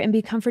comfort and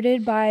be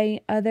comforted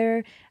by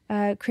other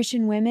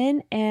Christian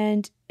women.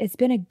 And it's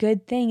been a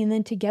good thing. And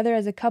then together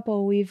as a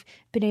couple, we've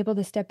been able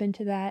to step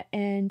into that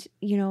and,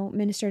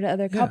 minister to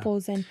other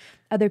couples and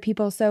other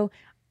people. So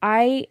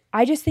I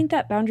just think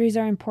that boundaries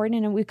are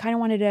important. And we kind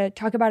of wanted to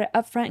talk about it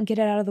up front and get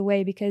it out of the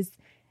way, because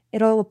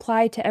it'll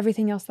apply to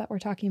everything else that we're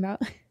talking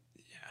about.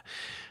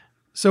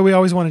 So we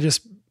always want to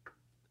just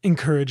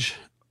encourage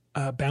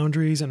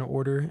boundaries and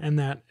order, and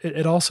that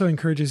it also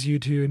encourages you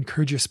to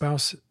encourage your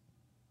spouse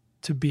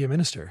to be a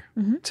minister,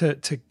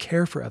 to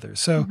care for others.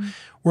 So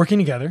working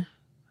together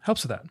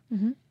helps with that.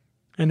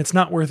 And it's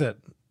not worth it.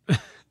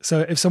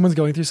 So if someone's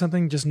going through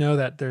something, just know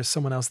that there's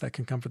someone else that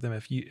can comfort them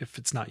if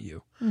it's not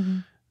you.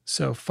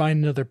 So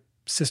find another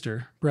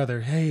sister,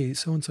 brother. Hey,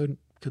 so-and-so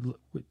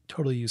would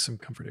totally use some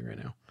comforting right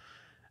now.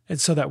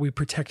 And so that we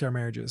protect our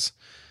marriages.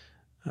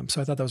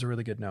 So I thought that was a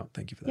really good note.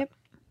 Thank you for that. Yep.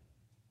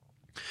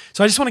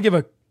 So I just want to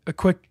give a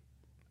quick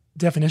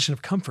definition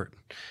of comfort.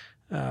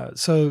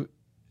 So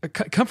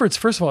comfort's,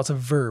 first of all, it's a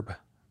verb.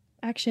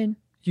 Action.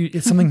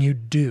 It's something you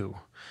do,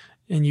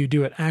 and you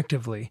do it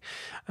actively.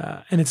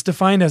 And it's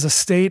defined as a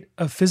state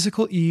of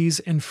physical ease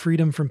and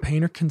freedom from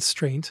pain or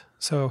constraint.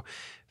 So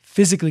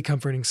physically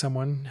comforting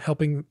someone,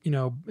 helping,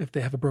 if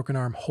they have a broken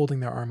arm,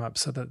 holding their arm up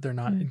so that they're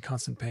not in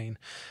constant pain.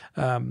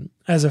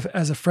 As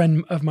a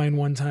friend of mine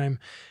one time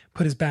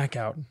put his back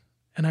out,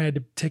 and I had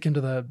to take him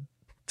to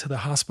the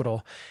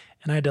hospital,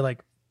 and I had to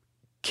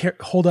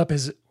hold up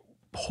his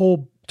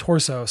whole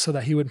torso so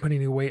that he wouldn't put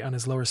any weight on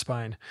his lower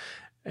spine.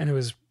 And it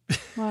was,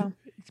 wow.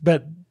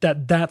 But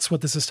that's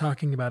what this is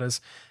talking about,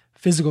 is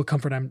physical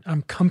comfort.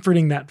 I'm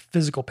comforting that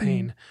physical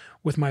pain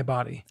with my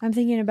body. I'm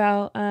thinking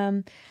about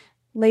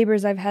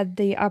labors I've had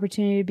the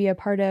opportunity to be a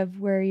part of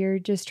where you're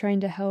just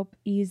trying to help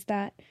ease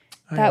that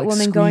Like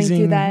woman going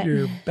through that.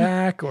 your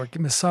back or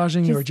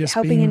massaging you or just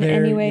helping being in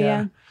there. any way.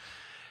 Yeah.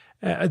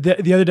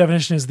 The other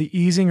definition is the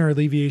easing or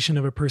alleviation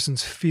of a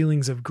person's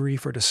feelings of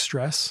grief or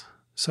distress.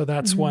 So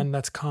that's one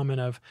that's common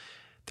of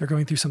they're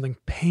going through something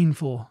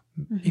painful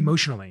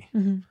emotionally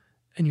and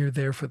you're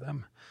there for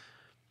them.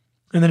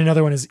 And then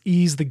another one is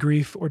ease the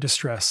grief or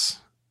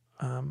distress.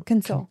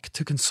 Console.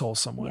 To console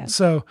someone. Yeah.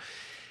 So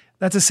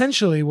that's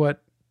essentially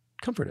what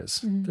comfort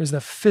is. There's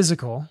the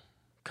physical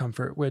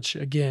comfort, which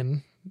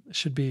again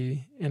should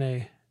be in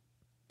a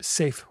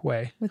safe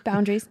way. With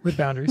boundaries. With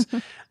boundaries.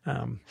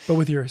 But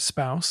with your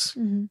spouse,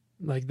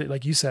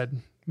 like you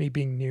said, me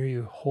being near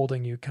you,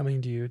 holding you,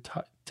 coming to you,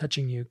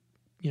 touching you,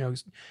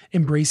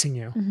 embracing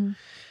you.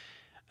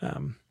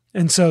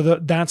 And so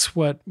that's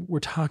what we're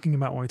talking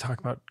about when we talk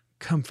about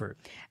comfort.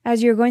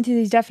 As you're going through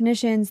these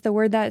definitions, the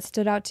word that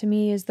stood out to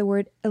me is the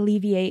word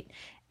alleviate.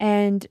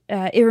 And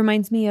it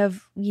reminds me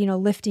of,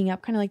 lifting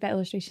up, kind of like that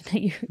illustration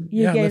that you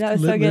gave. That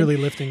was so good. Literally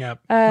lifting up,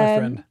 my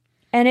friend.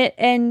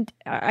 And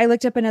I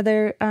looked up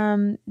another,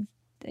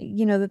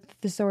 the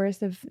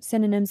thesaurus of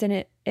synonyms,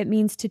 and it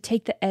means to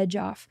take the edge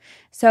off.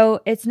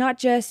 So it's not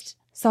just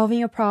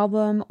solving a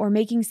problem or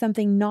making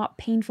something not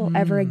painful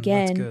ever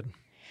again. That's good.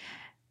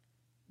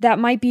 That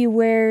might be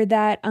where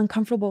that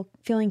uncomfortable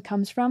feeling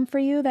comes from for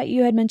you that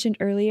you had mentioned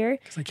earlier.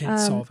 Because I can't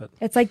solve it.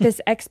 It's like this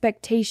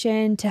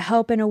expectation to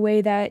help in a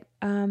way that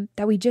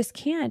we just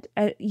can't.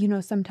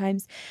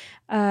 Sometimes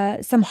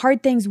some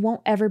hard things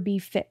won't ever be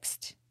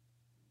fixed,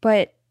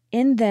 but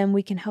in them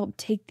we can help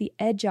take the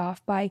edge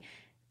off by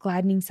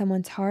gladdening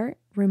someone's heart,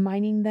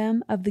 reminding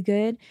them of the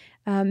good,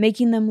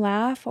 making them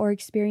laugh or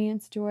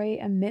experience joy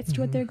amidst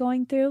what they're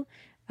going through.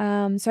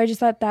 So I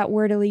just thought that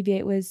word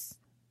alleviate was,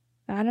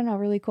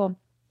 really cool.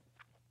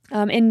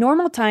 In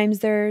normal times,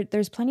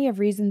 there's plenty of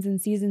reasons and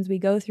seasons we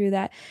go through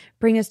that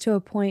bring us to a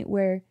point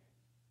where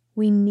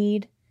we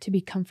need to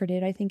be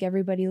comforted. I think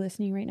everybody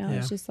listening right now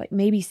is just like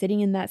maybe sitting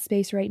in that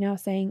space right now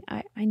saying,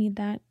 I need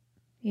that,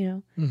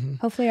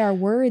 Hopefully our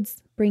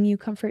words bring you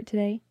comfort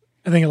today.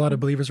 I think a lot of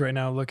believers right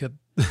now look at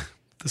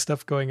the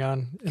stuff going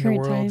on in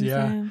Current the world. times,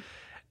 yeah.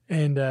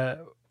 And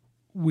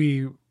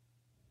we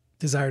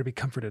desire to be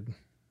comforted.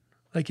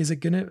 Like, is it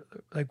gonna,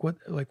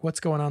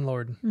 what's going on,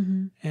 Lord?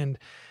 And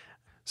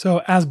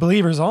so as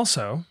believers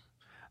also,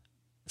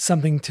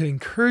 something to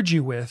encourage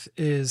you with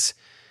is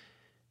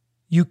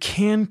you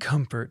can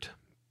comfort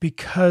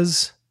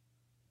because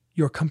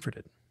you're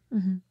comforted.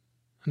 I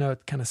know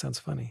it kind of sounds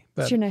funny,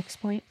 but what's your next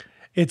point?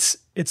 It's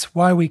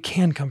why we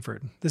can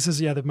comfort. This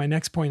is, my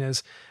next point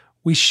is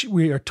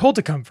we are told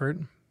to comfort,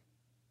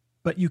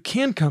 but you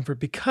can comfort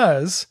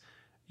because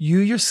you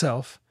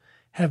yourself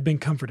have been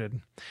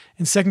comforted.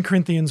 In 2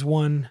 Corinthians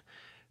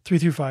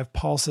 1:3-5,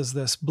 Paul says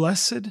this: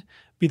 "Blessed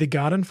be the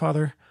God and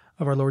Father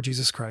of our Lord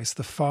Jesus Christ,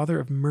 the Father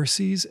of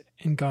mercies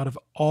and God of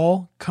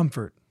all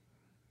comfort."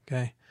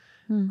 Okay.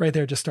 Right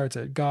there just starts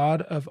it.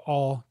 God of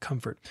all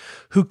comfort,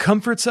 who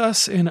comforts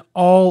us in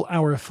all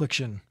our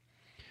affliction,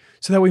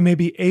 so that we may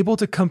be able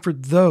to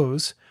comfort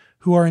those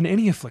who are in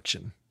any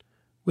affliction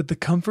with the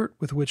comfort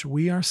with which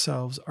we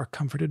ourselves are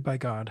comforted by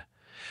God.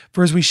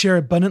 For as we share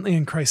abundantly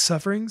in Christ's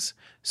sufferings,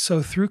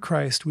 so through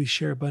Christ we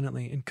share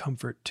abundantly in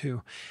comfort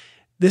too.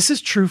 This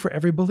is true for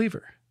every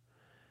believer.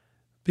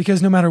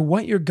 Because no matter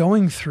what you're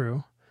going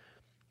through,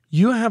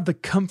 you have the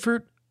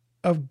comfort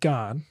of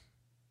God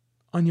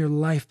on your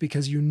life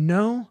because you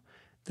know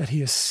that He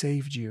has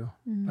saved you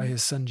by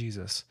His Son,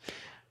 Jesus.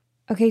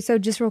 Okay, so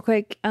just real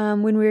quick,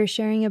 when we were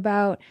sharing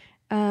about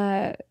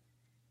the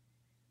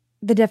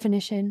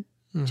definition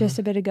just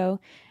a bit ago,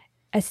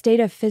 a state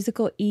of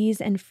physical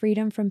ease and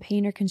freedom from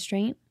pain or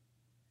constraint.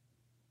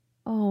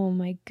 Oh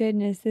my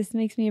goodness, this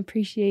makes me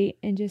appreciate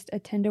and just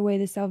attend away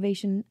the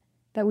salvation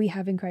that we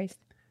have in Christ.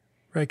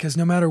 Right, because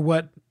no matter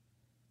what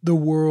the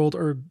world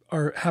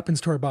or happens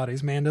to our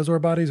bodies, man does to our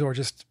bodies, or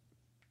just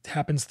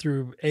happens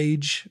through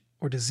age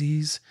or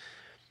disease,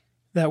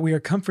 that we are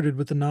comforted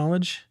with the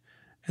knowledge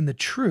and the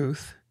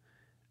truth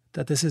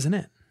that this isn't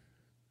it.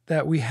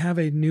 That we have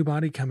a new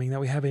body coming, that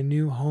we have a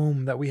new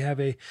home, that we have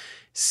a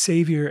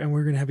Savior, and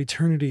we're going to have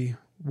eternity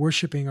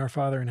worshiping our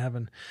Father in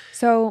heaven.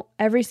 So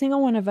every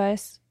single one of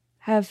us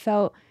have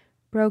felt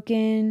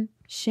broken,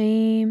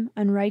 shame,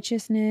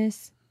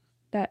 unrighteousness,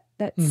 that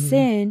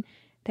sin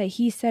that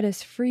He set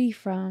us free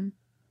from.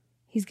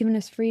 He's given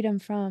us freedom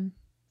from.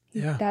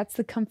 Yeah. That's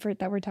the comfort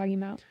that we're talking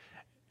about.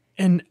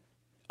 And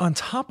on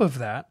top of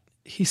that,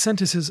 He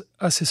sent us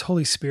His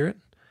Holy Spirit,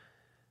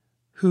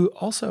 who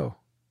also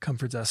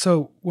comforts us.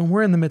 So when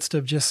we're in the midst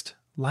of just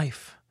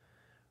life,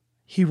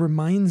 He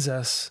reminds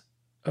us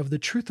of the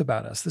truth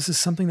about us. This is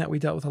something that we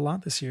dealt with a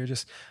lot this year,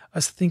 just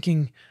us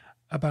thinking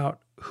about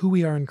who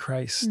we are in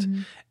Christ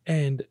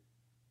and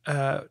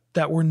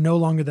that we're no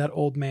longer that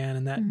old man,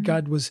 and that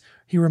God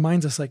He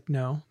reminds us, like,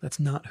 no, that's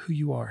not who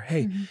you are.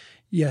 Hey,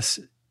 yes,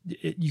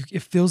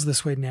 it feels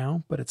this way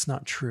now, but it's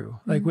not true.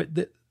 Like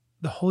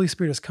the Holy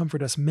Spirit has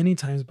comforted us many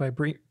times by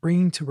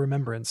bringing to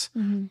remembrance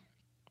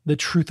the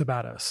truth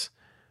about us.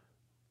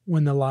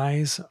 When the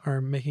lies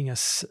are making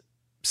us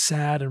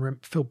sad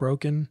and feel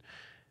broken,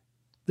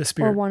 the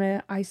Spirit, or want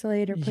to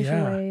isolate or push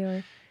away,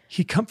 or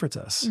He comforts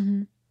us.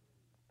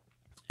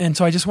 And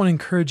so I just want to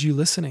encourage you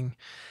listening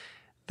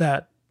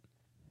that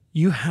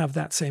you have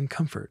that same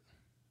comfort.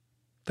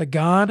 The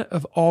God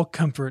of all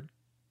comfort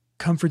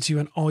comforts you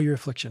in all your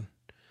affliction.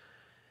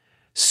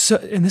 So,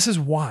 and this is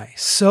why,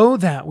 so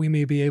that we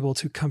may be able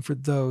to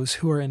comfort those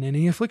who are in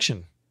any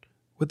affliction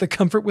with the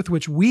comfort with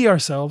which we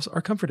ourselves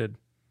are comforted.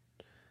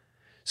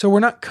 So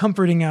we're not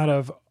comforting out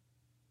of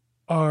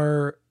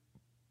our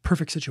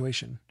perfect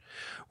situation.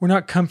 We're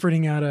not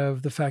comforting out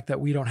of the fact that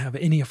we don't have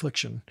any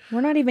affliction.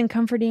 We're not even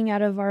comforting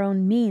out of our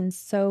own means.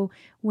 So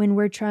when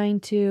we're trying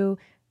to,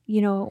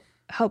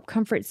 help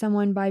comfort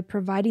someone by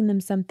providing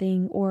them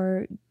something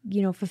or,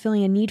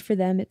 fulfilling a need for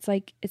them, it's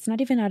like, it's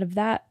not even out of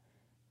that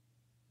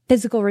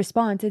physical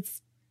response.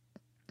 It's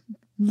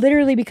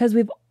literally because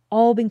we've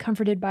all been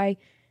comforted by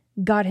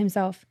God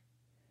himself.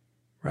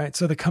 Right.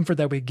 So the comfort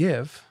that we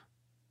give,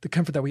 the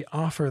comfort that we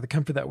offer, the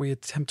comfort that we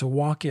attempt to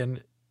walk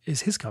in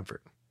is his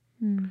comfort.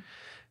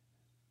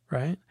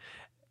 Right.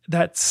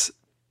 That's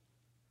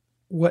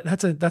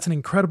an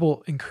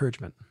incredible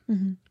encouragement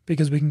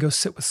because we can go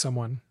sit with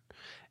someone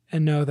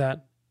and know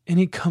that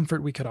any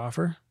comfort we could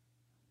offer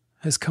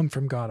has come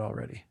from God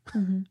already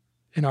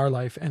in our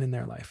life and in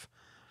their life.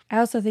 I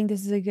also think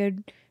this is a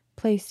good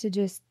place to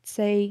just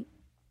say,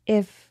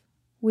 if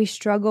we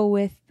struggle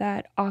with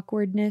that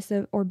awkwardness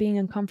or being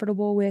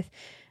uncomfortable with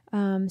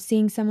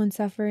seeing someone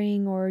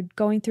suffering or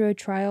going through a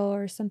trial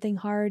or something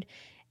hard,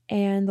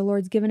 and the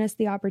Lord's given us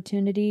the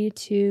opportunity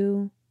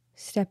to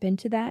step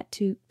into that,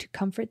 to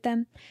comfort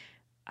them,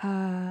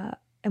 and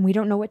we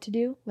don't know what to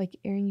do, like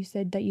Aaron, you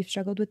said that you've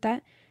struggled with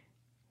that,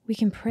 we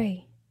can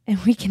pray and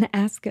we can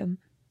ask him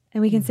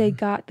and we can say,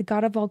 God, the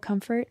God of all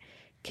comfort,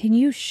 can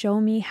you show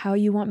me how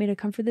you want me to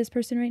comfort this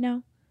person right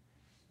now?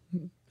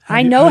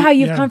 I know how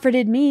you've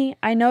comforted me.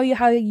 I know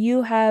how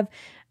you have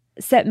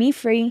set me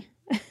free.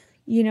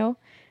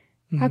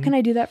 How can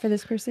I do that for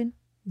this person?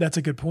 That's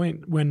a good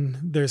point. When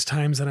there's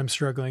times that I'm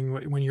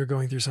struggling, when you're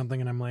going through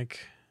something and I'm like,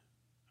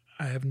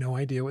 I have no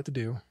idea what to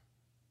do.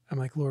 I'm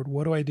like, Lord,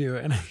 what do I do?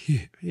 And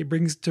he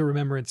brings to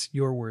remembrance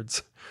your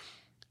words.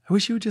 I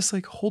wish you would just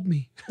hold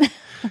me,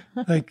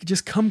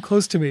 just come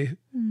close to me,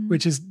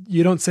 which is,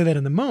 you don't say that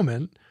in the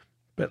moment,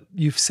 but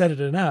you've said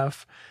it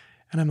enough.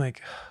 And I'm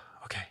like,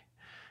 okay.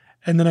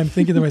 And then I'm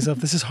thinking to myself,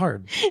 this is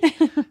hard.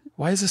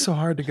 Why is this so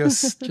hard to go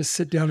just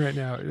sit down right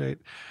now? Right?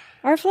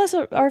 Our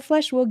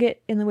flesh will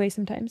get in the way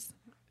sometimes.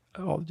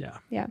 Oh yeah.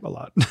 Yeah. A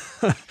lot.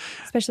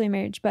 Especially in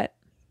marriage, but.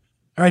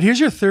 All right. Here's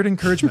your third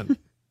encouragement,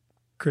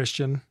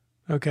 Christian.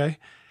 Okay.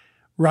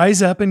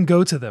 Rise up and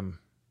go to them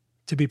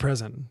to be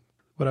present.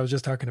 What I was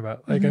just talking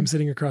about. I'm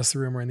sitting across the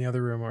room or in the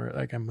other room, or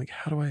I'm like,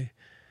 how do I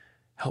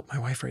help my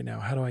wife right now?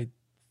 How do I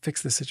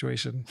fix this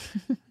situation?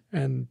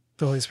 And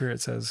the Holy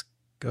Spirit says,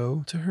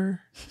 go to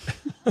her.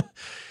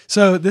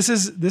 So this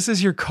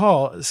is your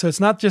call. So it's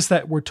not just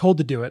that we're told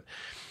to do it.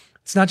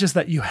 It's not just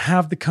that you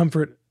have the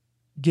comfort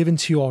given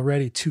to you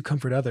already to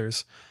comfort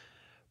others,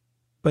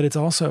 but it's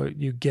also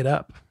you get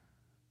up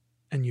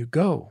and you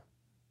go.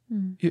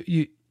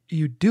 You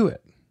do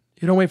it.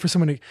 You don't wait for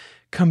someone to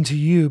come to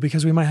you,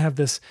 because we might have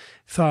this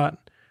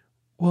thought,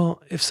 well,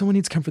 if someone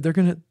needs comfort, they're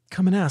going to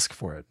come and ask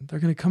for it. They're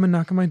going to come and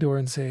knock on my door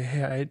and say,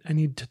 hey, I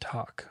need to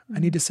talk. I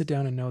need to sit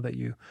down and know that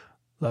you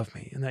love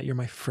me and that you're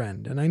my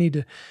friend. And I need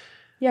to.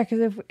 Yeah.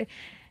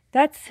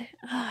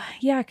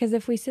 Because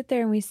if we sit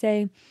there and we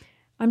say,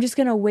 I'm just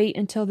going to wait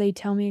until they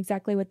tell me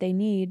exactly what they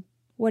need,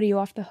 what, are you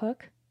off the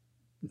hook?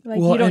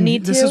 You don't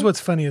need to. This is what's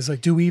funny is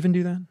do we even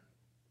do that?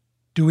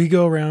 Do we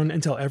go around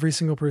and tell every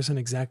single person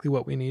exactly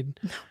what we need?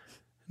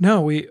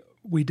 No, we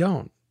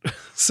don't.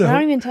 So I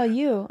don't even tell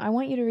you. I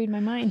want you to read my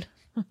mind.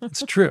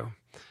 It's true.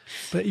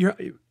 But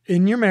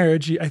in your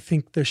marriage, I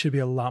think there should be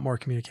a lot more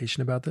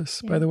communication about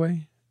this, by the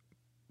way.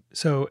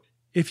 So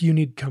if you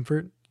need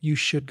comfort, you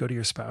should go to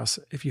your spouse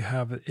if you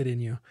have it in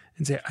you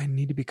and say, I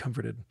need to be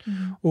comforted,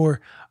 or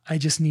I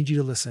just need you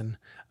to listen,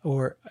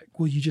 or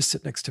will you just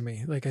sit next to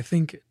me? I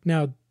think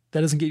now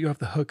that doesn't get you off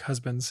the hook,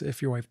 husbands,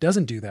 if your wife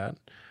doesn't do that,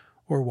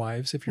 or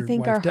wives, if your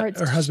wife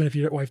or husband, if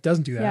your wife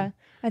doesn't do that. Yeah.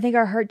 I think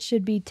our hearts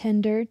should be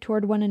tender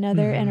toward one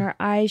another, and our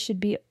eyes should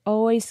be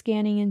always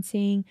scanning and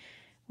seeing,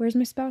 where's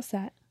my spouse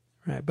at?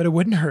 Right. But it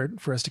wouldn't hurt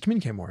for us to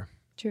communicate more.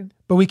 True.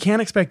 But we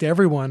can't expect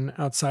everyone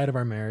outside of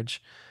our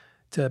marriage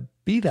to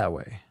be that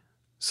way.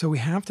 So we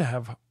have to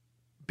have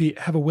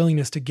a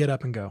willingness to get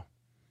up and go.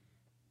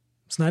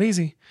 It's not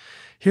easy.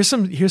 Here's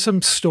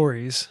some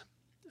stories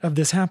of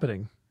this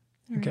happening.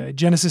 Okay. Right.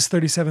 Genesis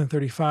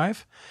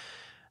 37:35.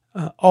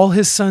 All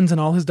his sons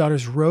and all his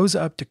daughters rose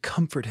up to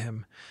comfort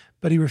him,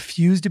 but he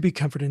refused to be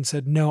comforted and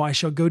said, no, I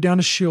shall go down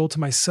to Sheol to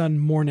my son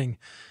mourning.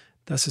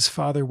 Thus his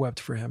father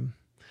wept for him.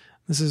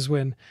 This is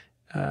when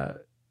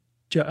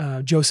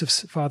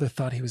Joseph's father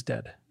thought he was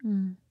dead.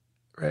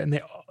 Right?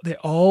 And they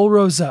all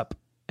rose up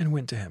and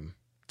went to him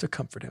to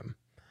comfort him.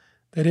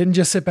 They didn't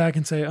just sit back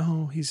and say,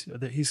 oh,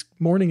 he's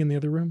mourning in the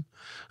other room.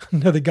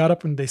 No, they got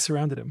up and they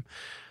surrounded him.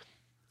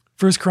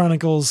 1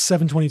 Chronicles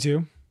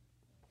 7:22.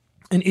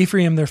 And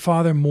Ephraim, their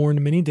father,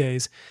 mourned many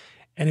days,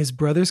 and his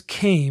brothers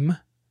came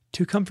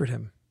to comfort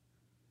him.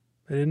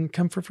 They didn't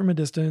comfort from a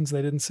distance.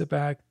 They didn't sit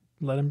back,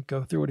 let him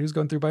go through what he was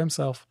going through by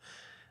himself.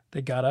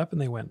 They got up and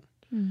they went.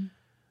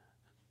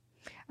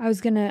 I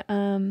was going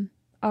to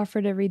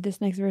offer to read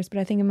this next verse, but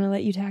I think I'm going to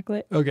let you tackle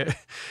it. Okay.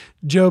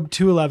 Job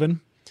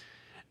 2:11.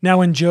 Now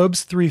when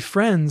Job's 3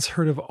 friends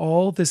heard of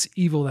all this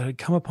evil that had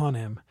come upon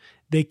him,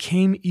 they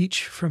came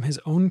each from his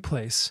own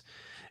place.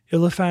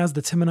 Eliphaz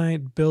the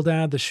Temanite,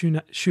 Bildad the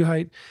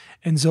Shuhite,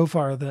 and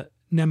Zophar the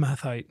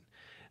Naamathite.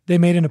 They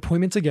made an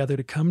appointment together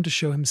to come to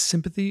show him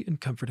sympathy and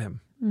comfort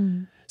him.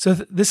 So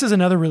this is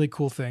another really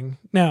cool thing.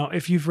 Now,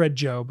 if you've read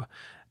Job,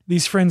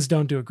 these friends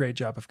don't do a great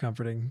job of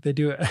comforting.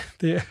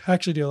 They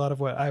actually do a lot of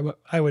what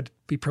I would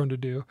be prone to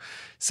do,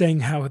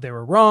 saying how they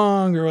were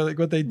wrong or like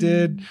what they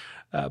did.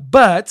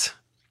 But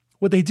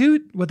what they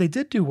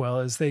did do well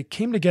is they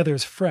came together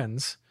as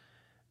friends,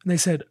 and they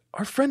said,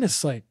 our friend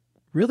is like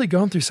really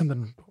going through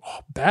something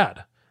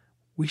bad.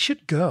 We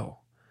should go.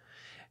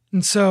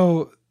 And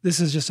so this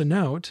is just a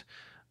note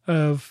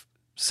of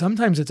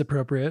sometimes it's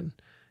appropriate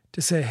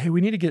to say, hey,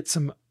 we need to get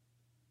some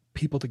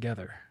people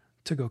together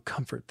to go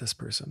comfort this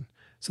person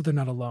so they're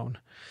not alone,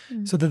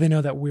 so that they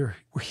know that we're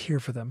here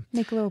for them.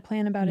 Make a little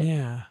plan about it.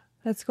 Yeah.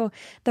 That's cool.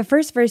 The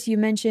first verse you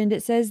mentioned,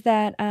 it says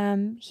that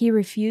he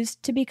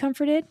refused to be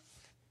comforted.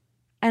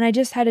 And I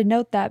just had to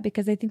note that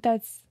because I think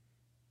that's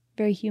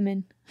very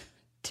human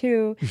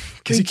to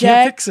because you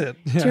can't fix it.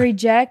 To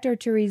reject or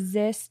to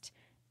resist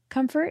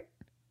comfort.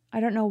 I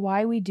don't know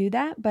why we do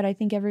that, but I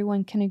think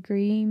everyone can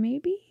agree,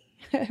 maybe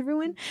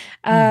everyone,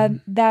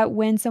 that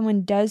when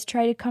someone does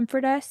try to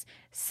comfort us,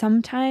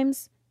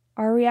 sometimes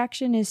our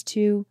reaction is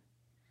to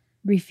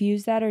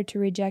refuse that or to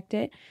reject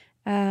it.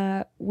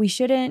 We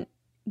shouldn't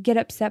get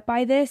upset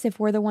by this if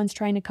we're the ones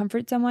trying to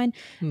comfort someone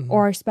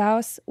or our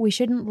spouse. We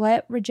shouldn't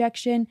let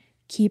rejection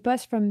keep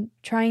us from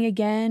trying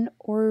again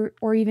or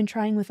even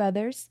trying with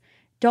others.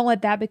 Don't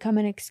let that become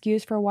an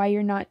excuse for why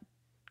you're not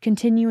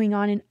continuing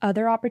on in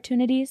other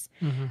opportunities.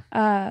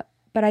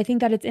 But I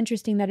think that it's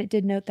interesting that it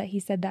did note that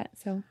he said that.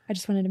 So I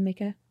just wanted to make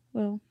a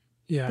little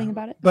thing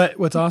about it. But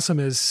what's awesome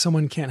is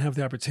someone can't have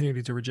the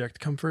opportunity to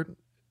reject comfort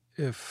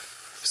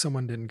if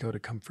someone didn't go to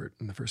comfort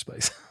in the first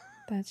place.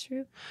 That's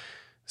true.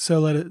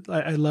 So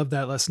I love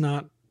that. Let's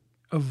not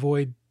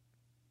avoid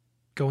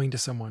going to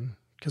someone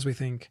because we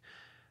think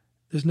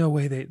there's no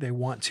way they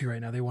want to right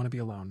now. They want to be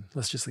alone.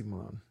 Let's just leave them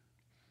alone.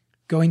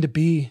 Going to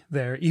be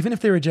there, even if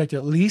they reject it,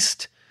 at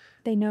least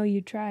they know you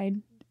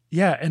tried.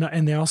 Yeah.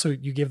 And they also,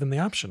 you give them the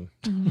option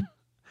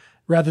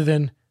rather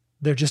than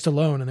they're just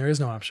alone and there is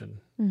no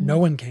option. No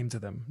one came to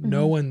them.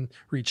 No one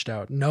reached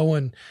out. No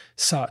one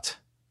sought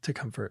to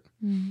comfort.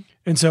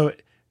 And so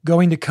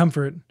going to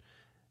comfort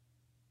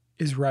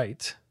is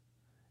right.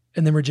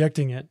 And then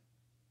rejecting it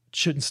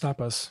shouldn't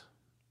stop us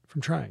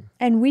from trying.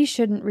 And we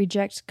shouldn't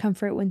reject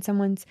comfort when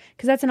because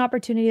that's an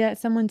opportunity that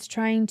someone's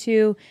trying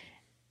to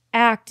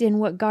act in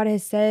what God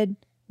has said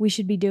we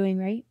should be doing,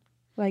 right?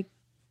 Like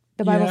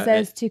the Bible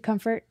says to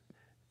comfort.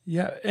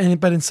 Yeah.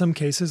 But in some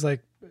cases,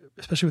 like,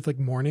 especially with like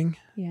mourning,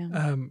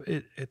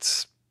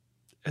 it's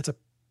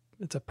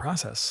a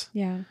process.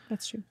 Yeah,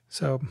 that's true.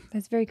 So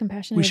that's very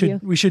compassionate of you.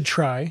 We should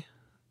try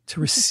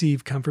to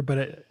receive comfort,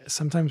 but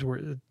sometimes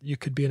you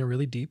could be in a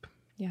really deep,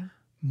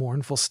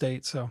 mournful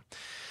state. So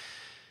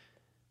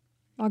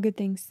all good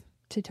things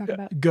to talk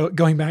about.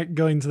 Going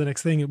to the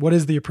next thing. What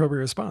is the appropriate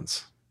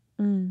response?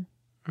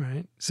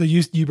 Right. So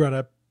you brought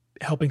up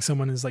helping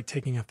someone is like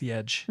taking off the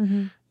edge.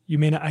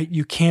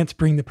 You can't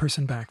bring the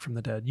person back from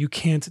the dead. You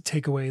can't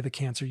take away the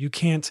cancer. You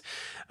can't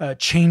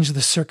change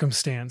the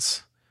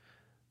circumstance,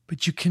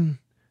 but you can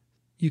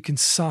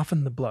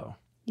soften the blow.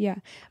 Yeah.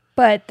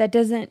 But that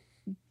doesn't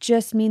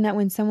just mean that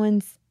when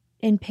someone's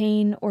in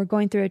pain or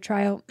going through a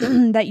trial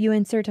that you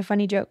insert a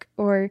funny joke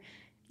or,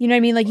 you know what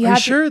I mean? Like you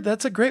sure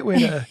that's a great way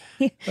to,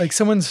 like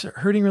someone's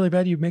hurting really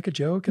bad. You make a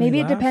joke. And maybe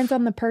it depends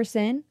on the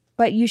person,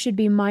 but you should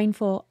be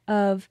mindful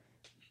of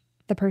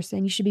the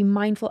person. You should be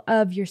mindful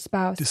of your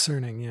spouse.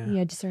 Discerning. Yeah.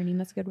 Yeah. Discerning.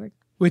 That's a good word.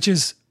 Which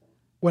is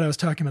what I was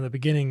talking about at the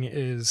beginning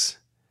is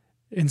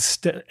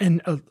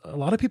and a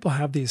lot of people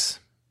have these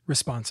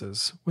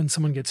responses when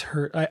someone gets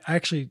hurt. I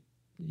actually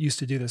used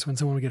to do this. When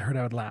someone would get hurt,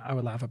 I would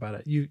laugh about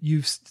it.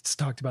 You've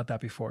talked about that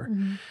before.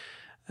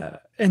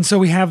 And so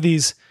we have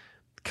these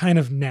kind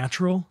of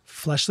natural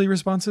fleshly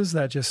responses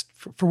that just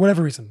for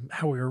whatever reason,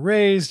 how we were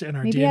raised and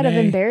our maybe DNA. Out of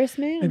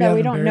embarrassment that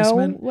we don't know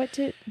what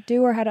to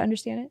do or how to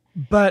understand it.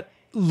 But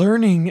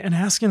learning and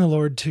asking the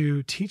Lord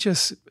to teach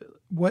us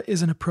what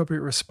is an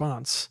appropriate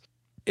response.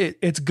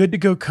 It's good to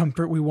go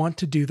comfort. We want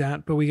to do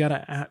that, but we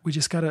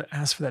just gotta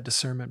ask for that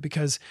discernment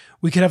because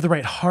we could have the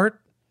right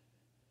heart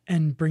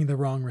and bring the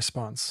wrong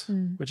response,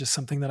 which is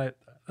something that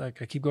I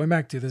keep going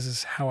back to. This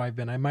is how I've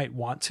been. I might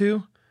want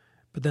to,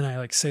 but then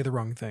I say the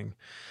wrong thing.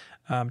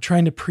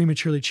 Trying to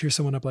prematurely cheer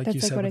someone up, like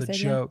you said, with a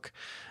joke.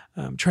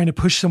 trying to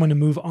push someone to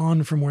move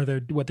on from what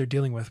they're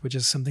dealing with, which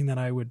is something that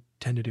I would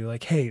tend to do.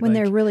 Like, hey, when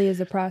there really is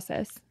a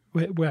process.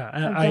 Well,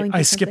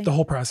 I skip the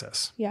whole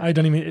process. Yeah. I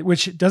don't even,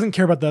 which doesn't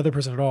care about the other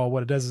person at all.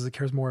 What it does is it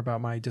cares more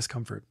about my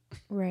discomfort.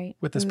 Right.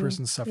 With this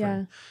person's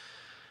suffering.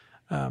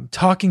 Yeah.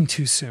 Talking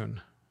too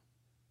soon,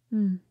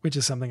 which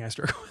is something I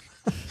struggle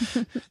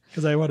with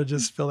because I want to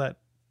just feel that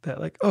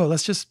like, oh,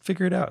 let's just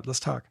figure it out. Let's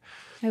talk.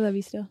 I love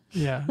you still.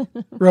 Yeah.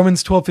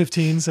 Romans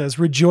 12:15 says,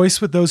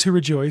 rejoice with those who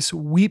rejoice,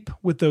 weep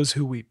with those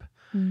who weep.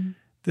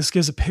 This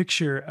gives a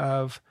picture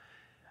of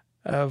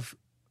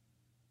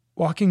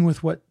walking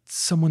with what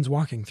someone's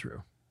walking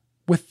through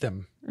with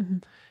them.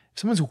 If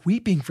someone's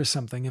weeping for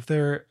something, if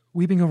they're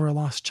weeping over a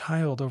lost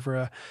child,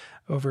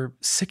 over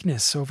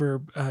sickness,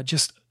 over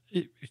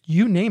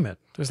you name it.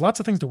 There's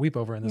lots of things to weep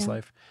over in this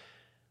life.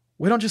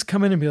 We don't just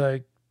come in and be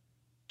like,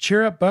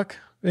 cheer up, Buck.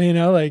 We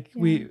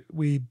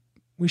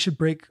should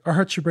our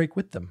hearts should break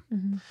with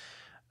them.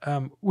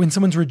 When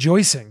someone's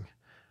rejoicing,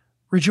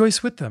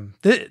 rejoice with them.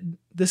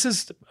 This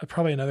is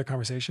probably another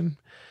conversation,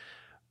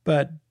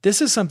 but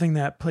this is something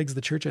that plagues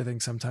the church, I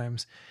think,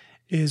 sometimes,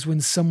 is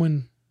when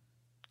someone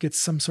gets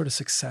some sort of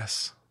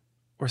success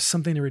or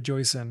something to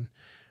rejoice in,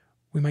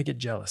 we might get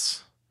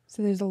jealous.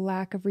 So there's a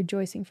lack of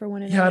rejoicing for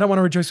one another. Yeah, I don't want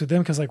to rejoice with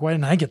them because, like, why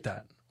didn't I get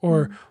that?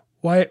 Or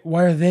why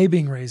are they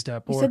being raised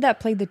up? You said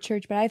that plagued the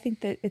church, but I think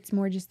that it's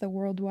more just the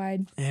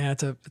worldwide. Yeah,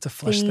 it's a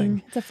flesh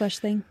thing. It's a flesh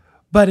thing.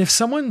 But if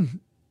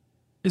someone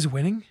is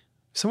winning,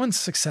 if someone's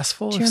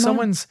successful, if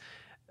someone's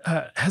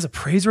has a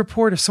praise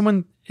report, if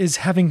someone is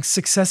having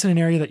success in an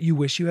area that you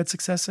wish you had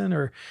success in,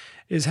 or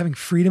is having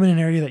freedom in an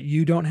area that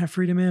you don't have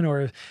freedom in,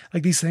 or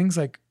like these things,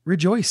 like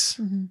rejoice.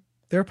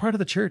 They're a part of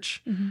the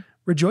church.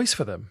 Rejoice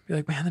for them. Be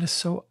like, man, that is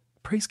so,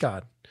 praise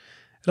God.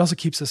 It also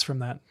keeps us from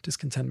that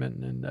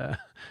discontentment and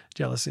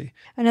jealousy.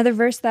 Another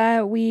verse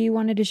that we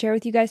wanted to share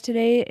with you guys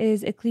today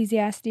is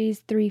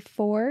Ecclesiastes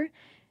 3:4.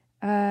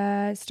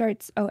 And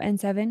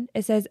 7.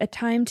 It says, a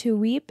time to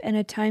weep and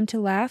a time to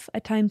laugh, a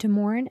time to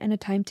mourn and a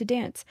time to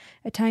dance,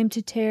 a time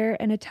to tear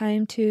and a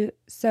time to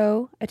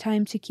sow, a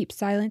time to keep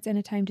silence and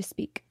a time to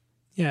speak.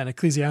 Yeah, and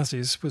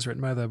Ecclesiastes was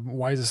written by the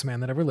wisest man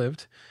that ever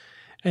lived.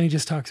 And he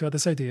just talks about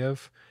this idea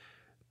of,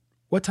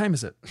 what time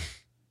is it?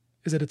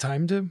 Is it a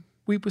time to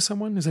weep with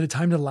someone? Is it a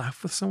time to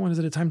laugh with someone? Is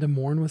it a time to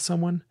mourn with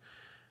someone?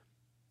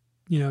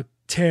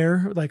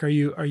 Tear, like, are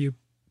you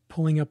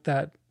pulling up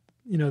that,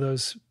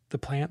 the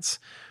plants?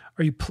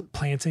 Are you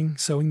planting,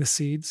 sowing the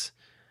seeds?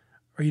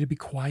 Are you to be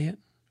quiet?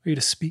 Are you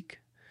to speak?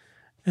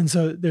 And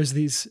so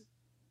there's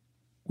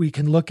we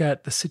can look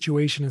at the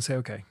situation and say,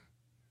 okay,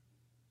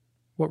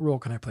 what role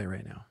can I play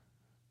right now?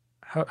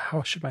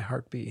 How should my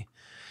heart be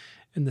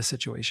in this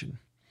situation?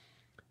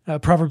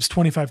 Proverbs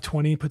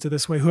 25:20 puts it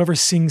this way: whoever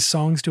sings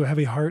songs to a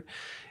heavy heart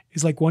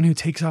is like one who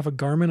takes off a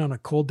garment on a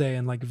cold day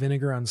and like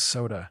vinegar on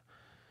soda.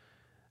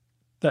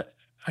 The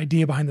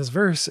idea behind this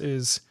verse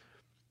is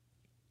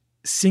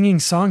singing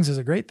songs is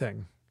a great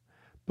thing,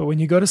 but when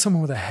you go to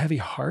someone with a heavy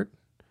heart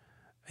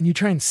and you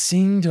try and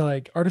sing to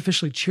like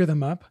artificially cheer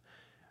them up,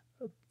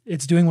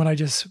 it's doing what I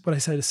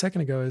said a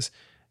second ago, is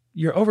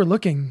you're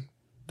overlooking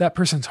that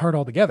person's heart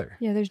altogether.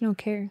 Yeah, there's no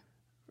care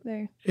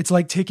there. It's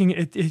like taking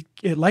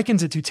it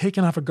likens it to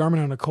taking off a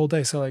garment on a cold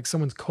day. So like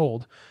someone's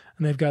cold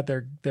and they've got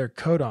their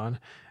coat on,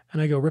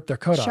 and I go rip their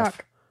coat off.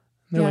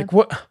 And they're like,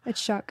 what? It's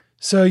shock.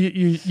 So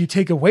you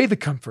take away the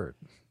comfort.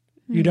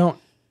 You don't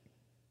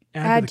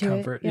add to the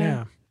comfort.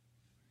 Yeah.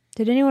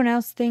 Did anyone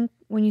else think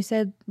when you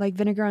said like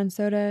vinegar on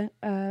soda,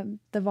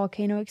 the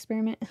volcano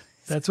experiment?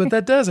 That's what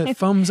that does. It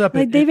foams up.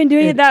 Like they've been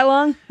doing it that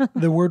long.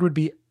 The word would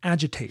be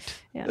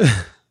agitate.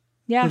 Yeah.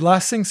 Yeah. The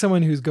last thing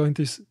someone who's going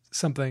through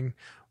something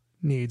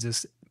needs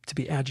is to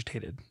be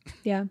agitated.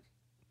 Yeah.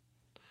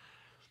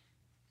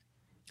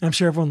 I'm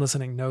sure everyone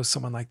listening knows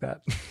someone like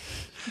that.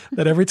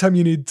 That every time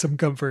you need some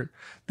comfort,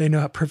 they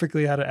know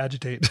perfectly how to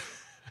agitate.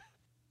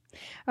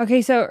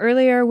 Okay, so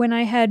earlier when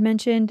I had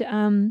mentioned,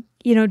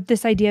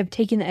 this idea of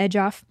taking the edge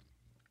off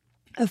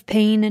of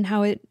pain and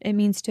how it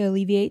means to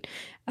alleviate,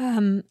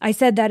 I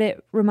said that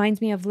it reminds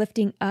me of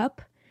lifting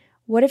up.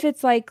 What if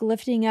it's like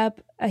lifting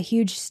up a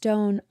huge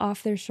stone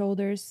off their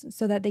shoulders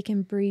so that they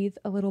can breathe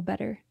a little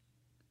better?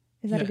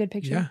 Is that a good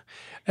picture? Yeah,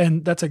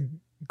 and that's a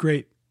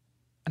great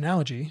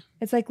analogy.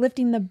 It's like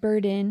lifting the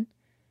burden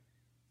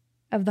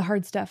of the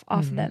hard stuff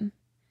off of them,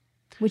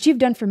 which you've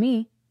done for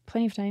me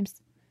plenty of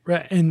times.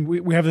 Right, and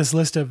we have this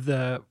list of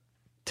the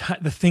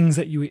things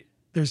that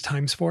there's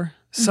times for.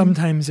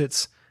 Sometimes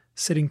it's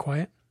sitting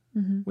quiet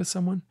with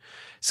someone.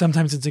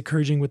 Sometimes it's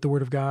encouraging with the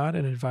word of God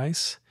and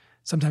advice.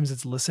 Sometimes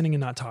it's listening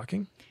and not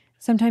talking.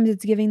 Sometimes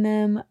it's giving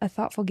them a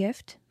thoughtful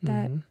gift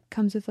that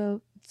comes with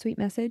a sweet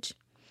message.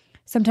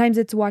 Sometimes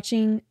it's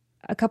watching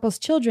a couple's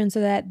children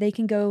so that they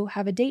can go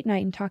have a date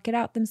night and talk it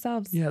out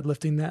themselves. Yeah,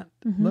 lifting that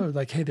load.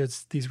 Like, hey,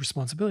 there's these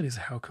responsibilities.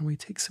 How can we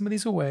take some of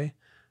these away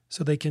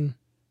so they can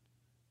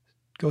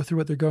go through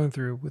what they're going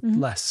through with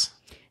less?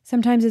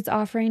 Sometimes it's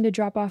offering to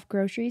drop off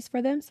groceries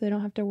for them so they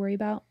don't have to worry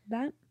about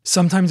that.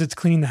 Sometimes it's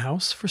cleaning the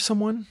house for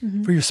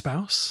someone, for your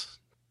spouse.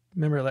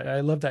 Remember,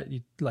 I love that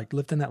you like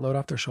lifting that load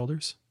off their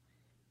shoulders.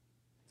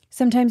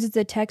 Sometimes it's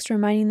a text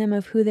reminding them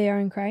of who they are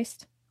in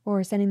Christ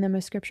or sending them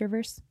a scripture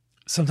verse.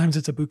 Sometimes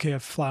it's a bouquet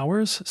of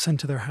flowers sent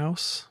to their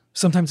house.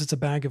 Sometimes it's a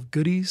bag of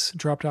goodies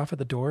dropped off at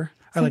the door.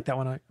 I like that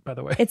one, by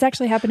the way. It's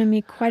actually happened to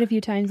me quite a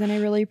few times, and I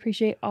really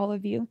appreciate all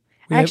of you.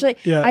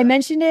 Yeah. I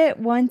mentioned it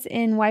once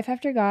in Wife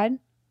After God,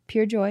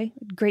 Pure Joy.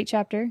 Great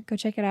chapter. Go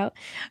check it out.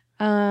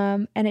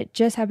 And it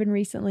just happened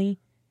recently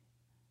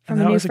from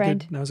a new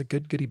friend. That was a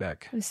good goodie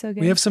bag. It was so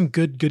good. We have some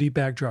good goodie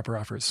bag dropper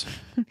offers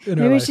in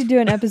Maybe our we life. should do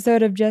an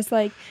episode of just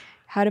like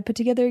how to put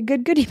together a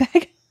good goodie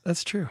bag.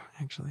 That's true,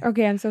 actually.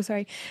 Okay, I'm so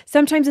sorry.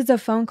 Sometimes it's a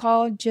phone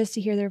call just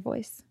to hear their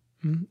voice.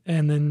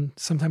 And then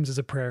sometimes it's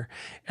a prayer.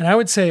 And I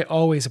would say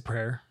always a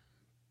prayer,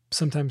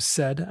 sometimes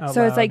said out loud.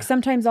 So it's like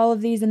sometimes all of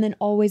these and then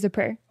always a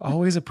prayer.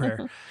 Always a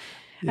prayer.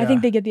 I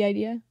think they get the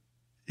idea.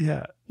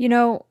 Yeah. You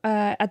know,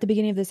 at the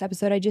beginning of this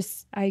episode,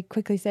 I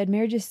quickly said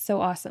marriage is so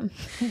awesome.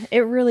 It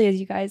really is,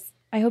 you guys.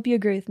 I hope you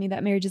agree with me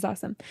that marriage is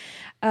awesome.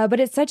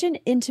 But it's such an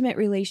intimate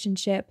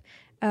relationship.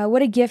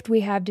 What a gift we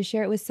have to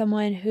share it with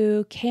someone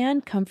who can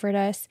comfort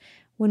us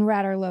when we're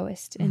at our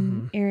lowest.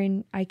 And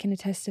Aaron, I can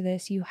attest to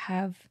this. You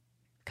have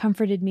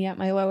comforted me at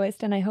my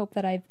lowest, and I hope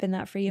that I've been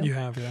that for you. You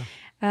have, yeah.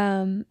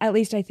 At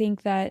least I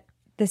think that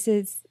this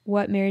is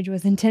what marriage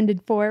was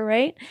intended for,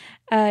 right?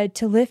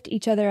 To lift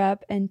each other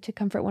up and to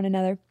comfort one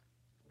another.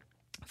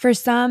 For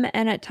some,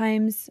 and at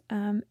times,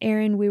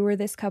 Aaron, we were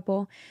this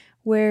couple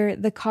where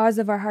the cause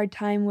of our hard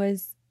time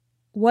was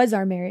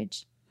our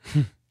marriage.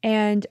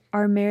 And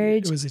our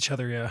marriage... It was each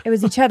other, yeah. It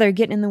was each other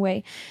getting in the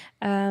way.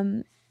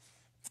 And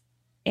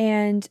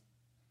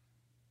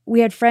we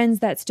had friends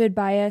that stood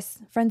by us,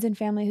 friends and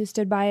family who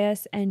stood by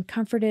us and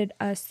comforted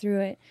us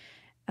through it.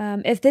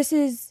 If this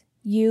is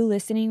you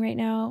listening right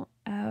now,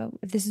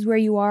 if this is where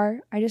you are,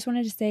 I just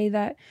wanted to say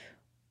that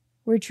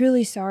we're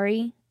truly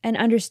sorry and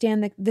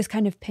understand this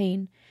kind of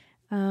pain,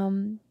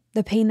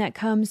 the pain that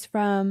comes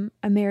from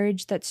a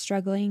marriage that's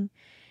struggling.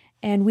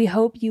 And we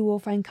hope you will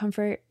find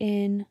comfort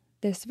in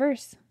this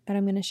verse that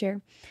I'm going to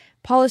share.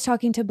 Paul is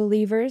talking to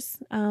believers,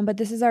 but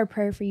this is our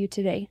prayer for you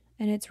today.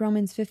 And it's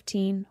Romans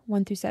 15,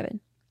 1-7.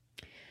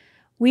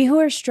 We who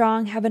are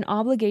strong have an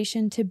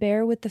obligation to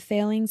bear with the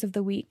failings of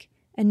the weak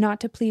and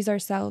not to please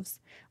ourselves.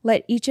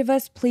 Let each of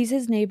us please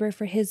his neighbor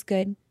for his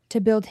good,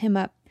 to build him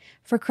up.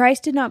 For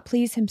Christ did not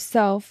please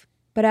himself,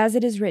 but as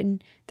it is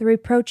written, the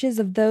reproaches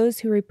of those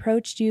who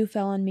reproached you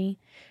fell on me.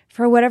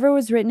 For whatever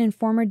was written in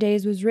former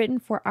days was written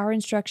for our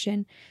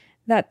instruction,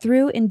 that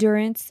through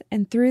endurance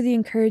and through the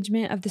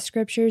encouragement of the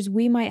scriptures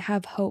we might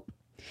have hope.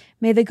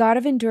 May the God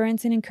of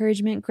endurance and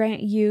encouragement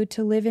grant you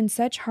to live in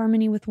such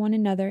harmony with one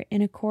another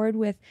in accord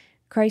with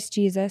Christ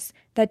Jesus,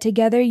 that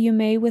together you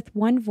may with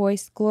one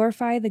voice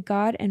glorify the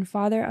God and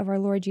Father of our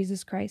Lord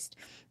Jesus Christ.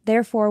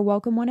 Therefore,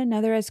 welcome one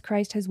another as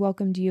Christ has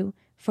welcomed you,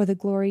 for the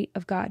glory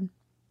of God.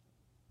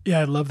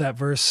 Yeah, I love that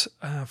verse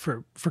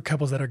for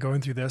couples that are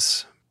going through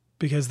this,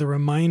 because the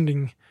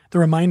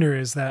reminder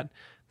is that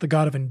the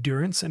God of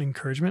endurance and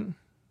encouragement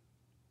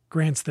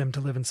grants them to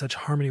live in such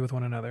harmony with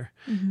one another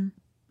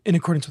in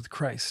accordance with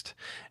Christ.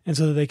 And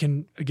so that they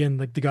can, again,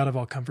 like the God of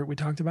all comfort we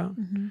talked about,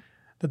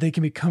 that they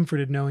can be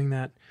comforted knowing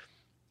that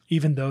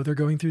even though they're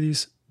going through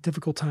these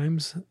difficult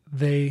times,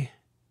 they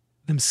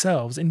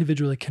themselves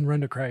individually can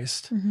run to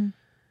Christ,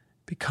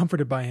 be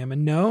comforted by him,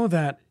 and know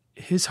that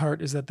his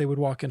heart is that they would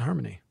walk in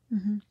harmony.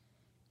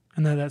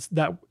 And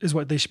that is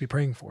what they should be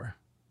praying for.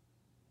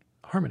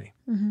 Harmony.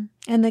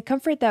 And the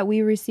comfort that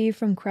we receive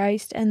from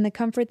Christ and the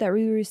comfort that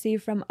we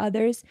receive from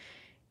others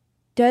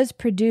does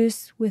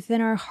produce within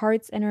our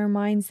hearts and our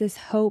minds this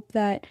hope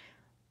that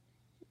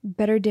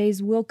better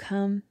days will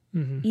come,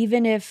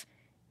 even if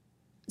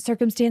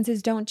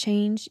circumstances don't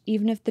change,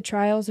 even if the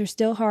trials are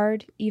still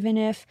hard, even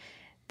if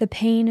the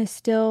pain is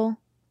still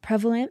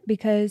prevalent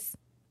because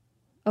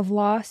of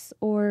loss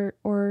or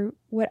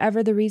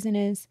whatever the reason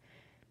is.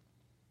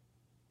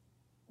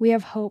 We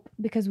have hope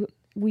because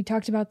we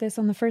talked about this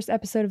on the first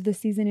episode of this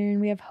season, Aaron.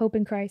 We have hope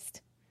in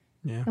Christ.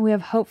 Yeah. And we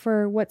have hope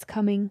for what's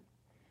coming,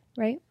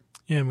 right?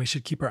 Yeah, and we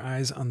should keep our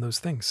eyes on those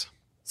things.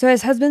 So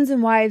as husbands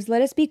and wives,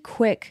 let us be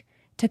quick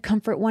to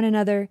comfort one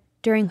another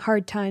during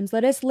hard times.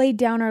 Let us lay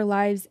down our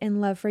lives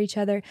in love for each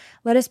other.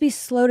 Let us be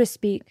slow to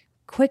speak,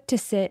 quick to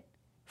sit,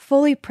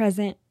 fully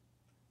present,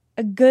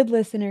 a good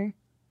listener.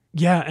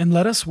 Yeah, and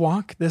let us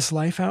walk this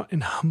life out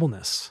in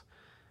humbleness.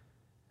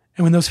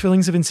 And when those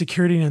feelings of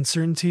insecurity and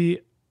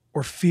uncertainty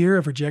or fear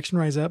of rejection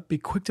rise up, be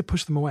quick to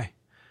push them away.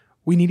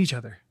 We need each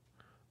other.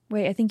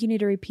 Wait, I think you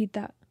need to repeat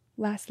that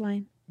last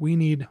line. We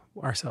need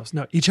ourselves.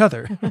 No, each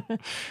other.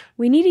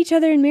 We need each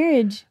other in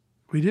marriage.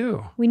 We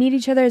do. We need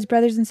each other as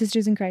brothers and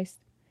sisters in Christ.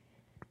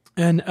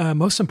 And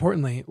most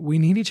importantly, we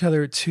need each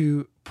other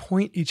to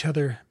point each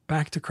other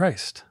back to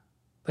Christ.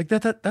 Like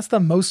that's the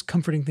most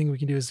comforting thing we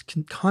can do, is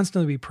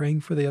constantly be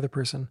praying for the other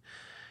person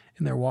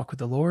in their walk with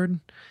the Lord,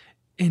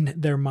 in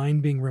their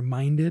mind being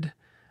reminded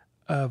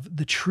of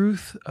the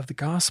truth of the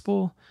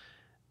gospel.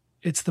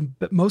 It's the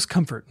most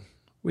comfort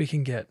we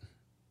can get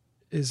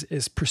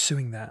is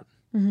pursuing that.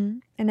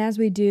 And as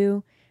we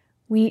do,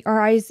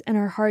 our eyes and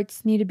our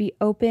hearts need to be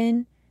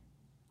open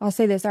I'll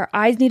say this, our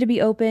eyes need to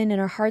be open and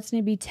our hearts need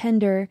to be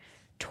tender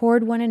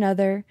toward one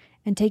another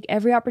and take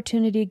every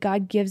opportunity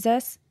God gives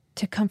us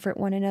to comfort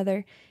one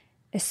another,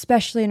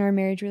 especially in our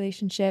marriage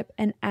relationship.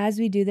 And as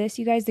we do this,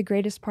 you guys, the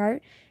greatest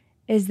part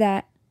is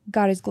that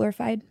God is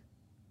glorified.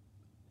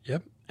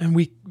 Yep. And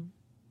we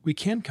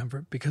can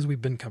comfort because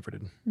we've been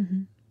comforted.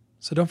 Mm-hmm.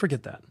 So don't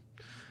forget that.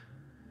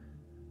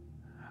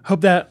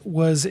 Hope that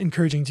was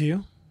encouraging to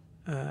you.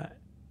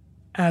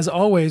 As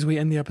always, we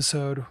end the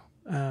episode,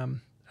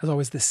 as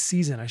always this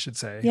season, I should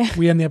say. Yeah.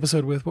 We end the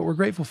episode with what we're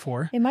grateful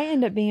for. It might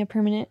end up being a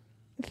permanent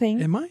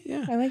thing. It might,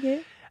 yeah. I like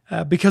it.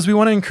 Because we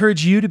want to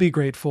encourage you to be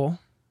grateful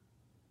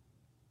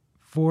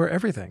for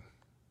everything.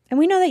 And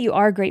we know that you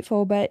are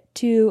grateful, but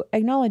to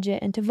acknowledge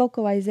it and to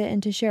vocalize it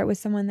and to share it with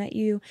someone that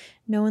you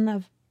know and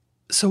love.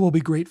 So we'll be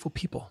grateful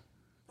people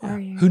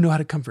you? who know how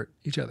to comfort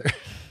each other.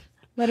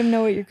 Let them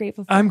know what you're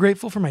grateful for. I'm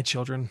grateful for my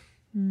children.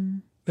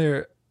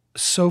 They're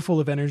so full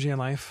of energy in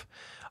life,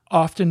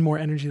 often more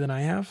energy than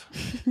I have.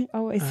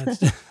 Always.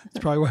 It's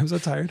probably why I'm so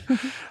tired.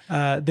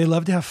 They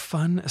love to have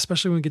fun,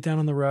 especially when we get down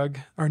on the rug,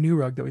 our new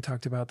rug that we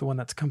talked about, the one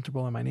that's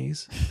comfortable on my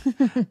knees,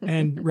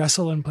 and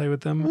wrestle and play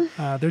with them.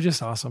 They're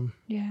just awesome.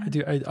 Yeah.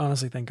 I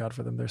honestly thank God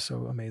for them. They're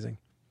so amazing.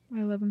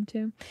 I love them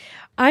too.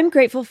 I'm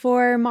grateful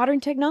for modern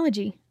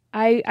technology.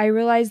 I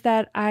realize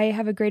that I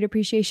have a great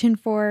appreciation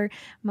for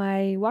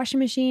my washing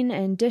machine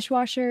and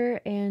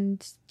dishwasher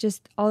and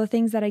just all the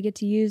things that I get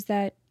to use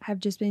that have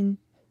just been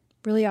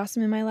really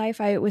awesome in my life.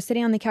 I was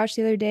sitting on the couch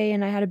the other day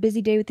and I had a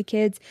busy day with the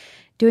kids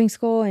doing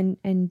school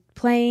and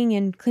playing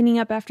and cleaning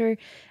up after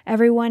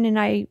everyone. And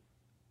I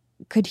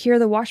could hear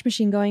the wash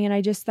machine going and I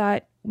just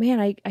thought,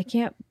 man, I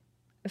can't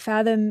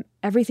fathom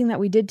everything that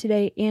we did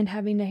today and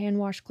having to hand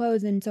wash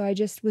clothes. And so I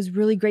just was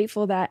really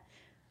grateful that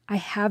I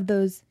have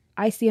those.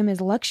 I see them as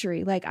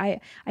luxury. Like I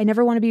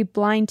never want to be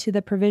blind to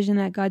the provision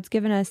that God's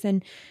given us.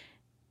 And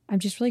I'm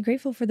just really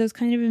grateful for those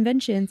kind of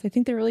inventions. I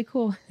think they're really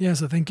cool. Yeah.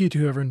 So thank you to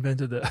whoever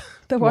invented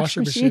the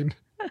washer machine.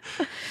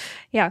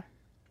 Yeah.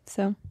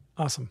 So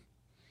awesome.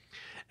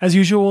 As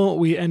usual,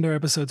 we end our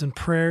episodes in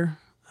prayer.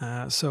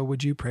 So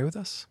would you pray with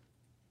us?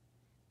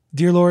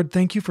 Dear Lord,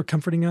 thank you for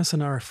comforting us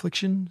in our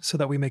affliction so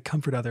that we may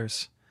comfort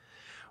others.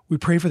 We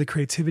pray for the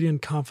creativity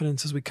and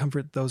confidence as we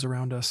comfort those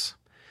around us.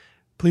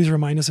 Please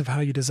remind us of how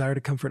you desire to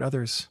comfort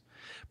others.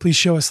 Please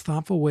show us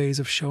thoughtful ways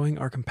of showing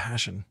our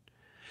compassion.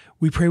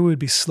 We pray we would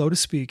be slow to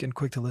speak and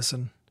quick to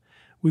listen.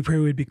 We pray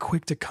we would be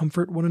quick to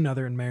comfort one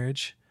another in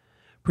marriage.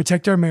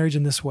 Protect our marriage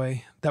in this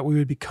way, that we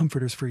would be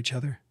comforters for each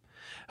other.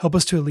 Help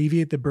us to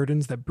alleviate the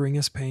burdens that bring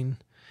us pain.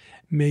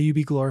 May you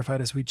be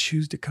glorified as we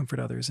choose to comfort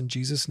others. In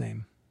Jesus'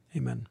 name,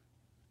 amen.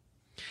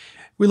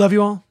 We love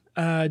you all.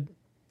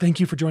 Thank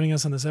you for joining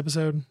us on this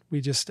episode. We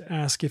just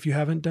ask, if you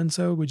haven't done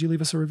so, would you leave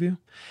us a review?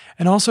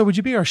 And also, would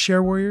you be our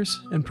share warriors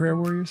and prayer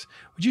warriors?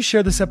 Would you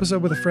share this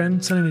episode with a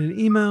friend, send it an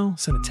email,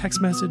 send a text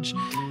message,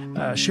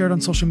 share it on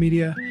social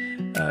media?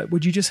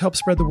 Would you just help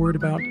spread the word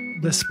about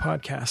this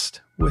podcast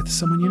with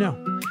someone you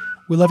know?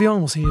 We love you all,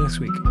 and we'll see you next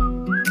week.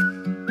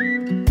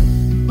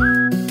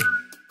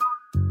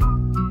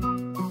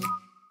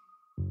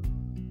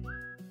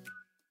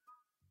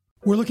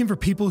 We're looking for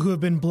people who have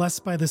been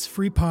blessed by this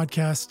free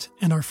podcast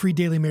and our free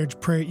daily marriage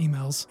prayer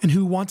emails and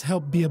who want to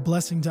help be a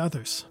blessing to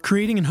others.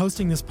 Creating and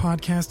hosting this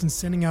podcast and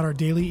sending out our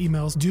daily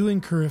emails do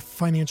incur a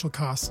financial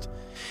cost.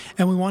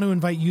 And we want to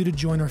invite you to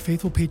join our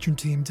faithful patron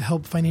team to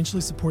help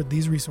financially support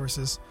these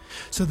resources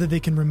so that they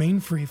can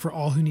remain free for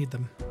all who need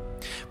them.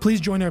 Please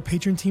join our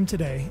patron team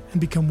today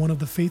and become one of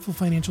the faithful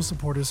financial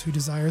supporters who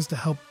desires to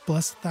help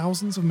bless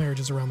thousands of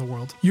marriages around the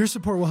world. Your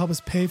support will help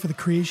us pay for the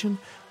creation,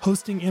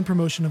 hosting, and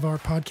promotion of our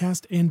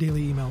podcast and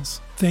daily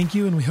emails. Thank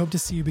you, and we hope to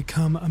see you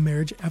become a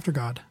Marriage After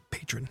God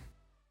patron.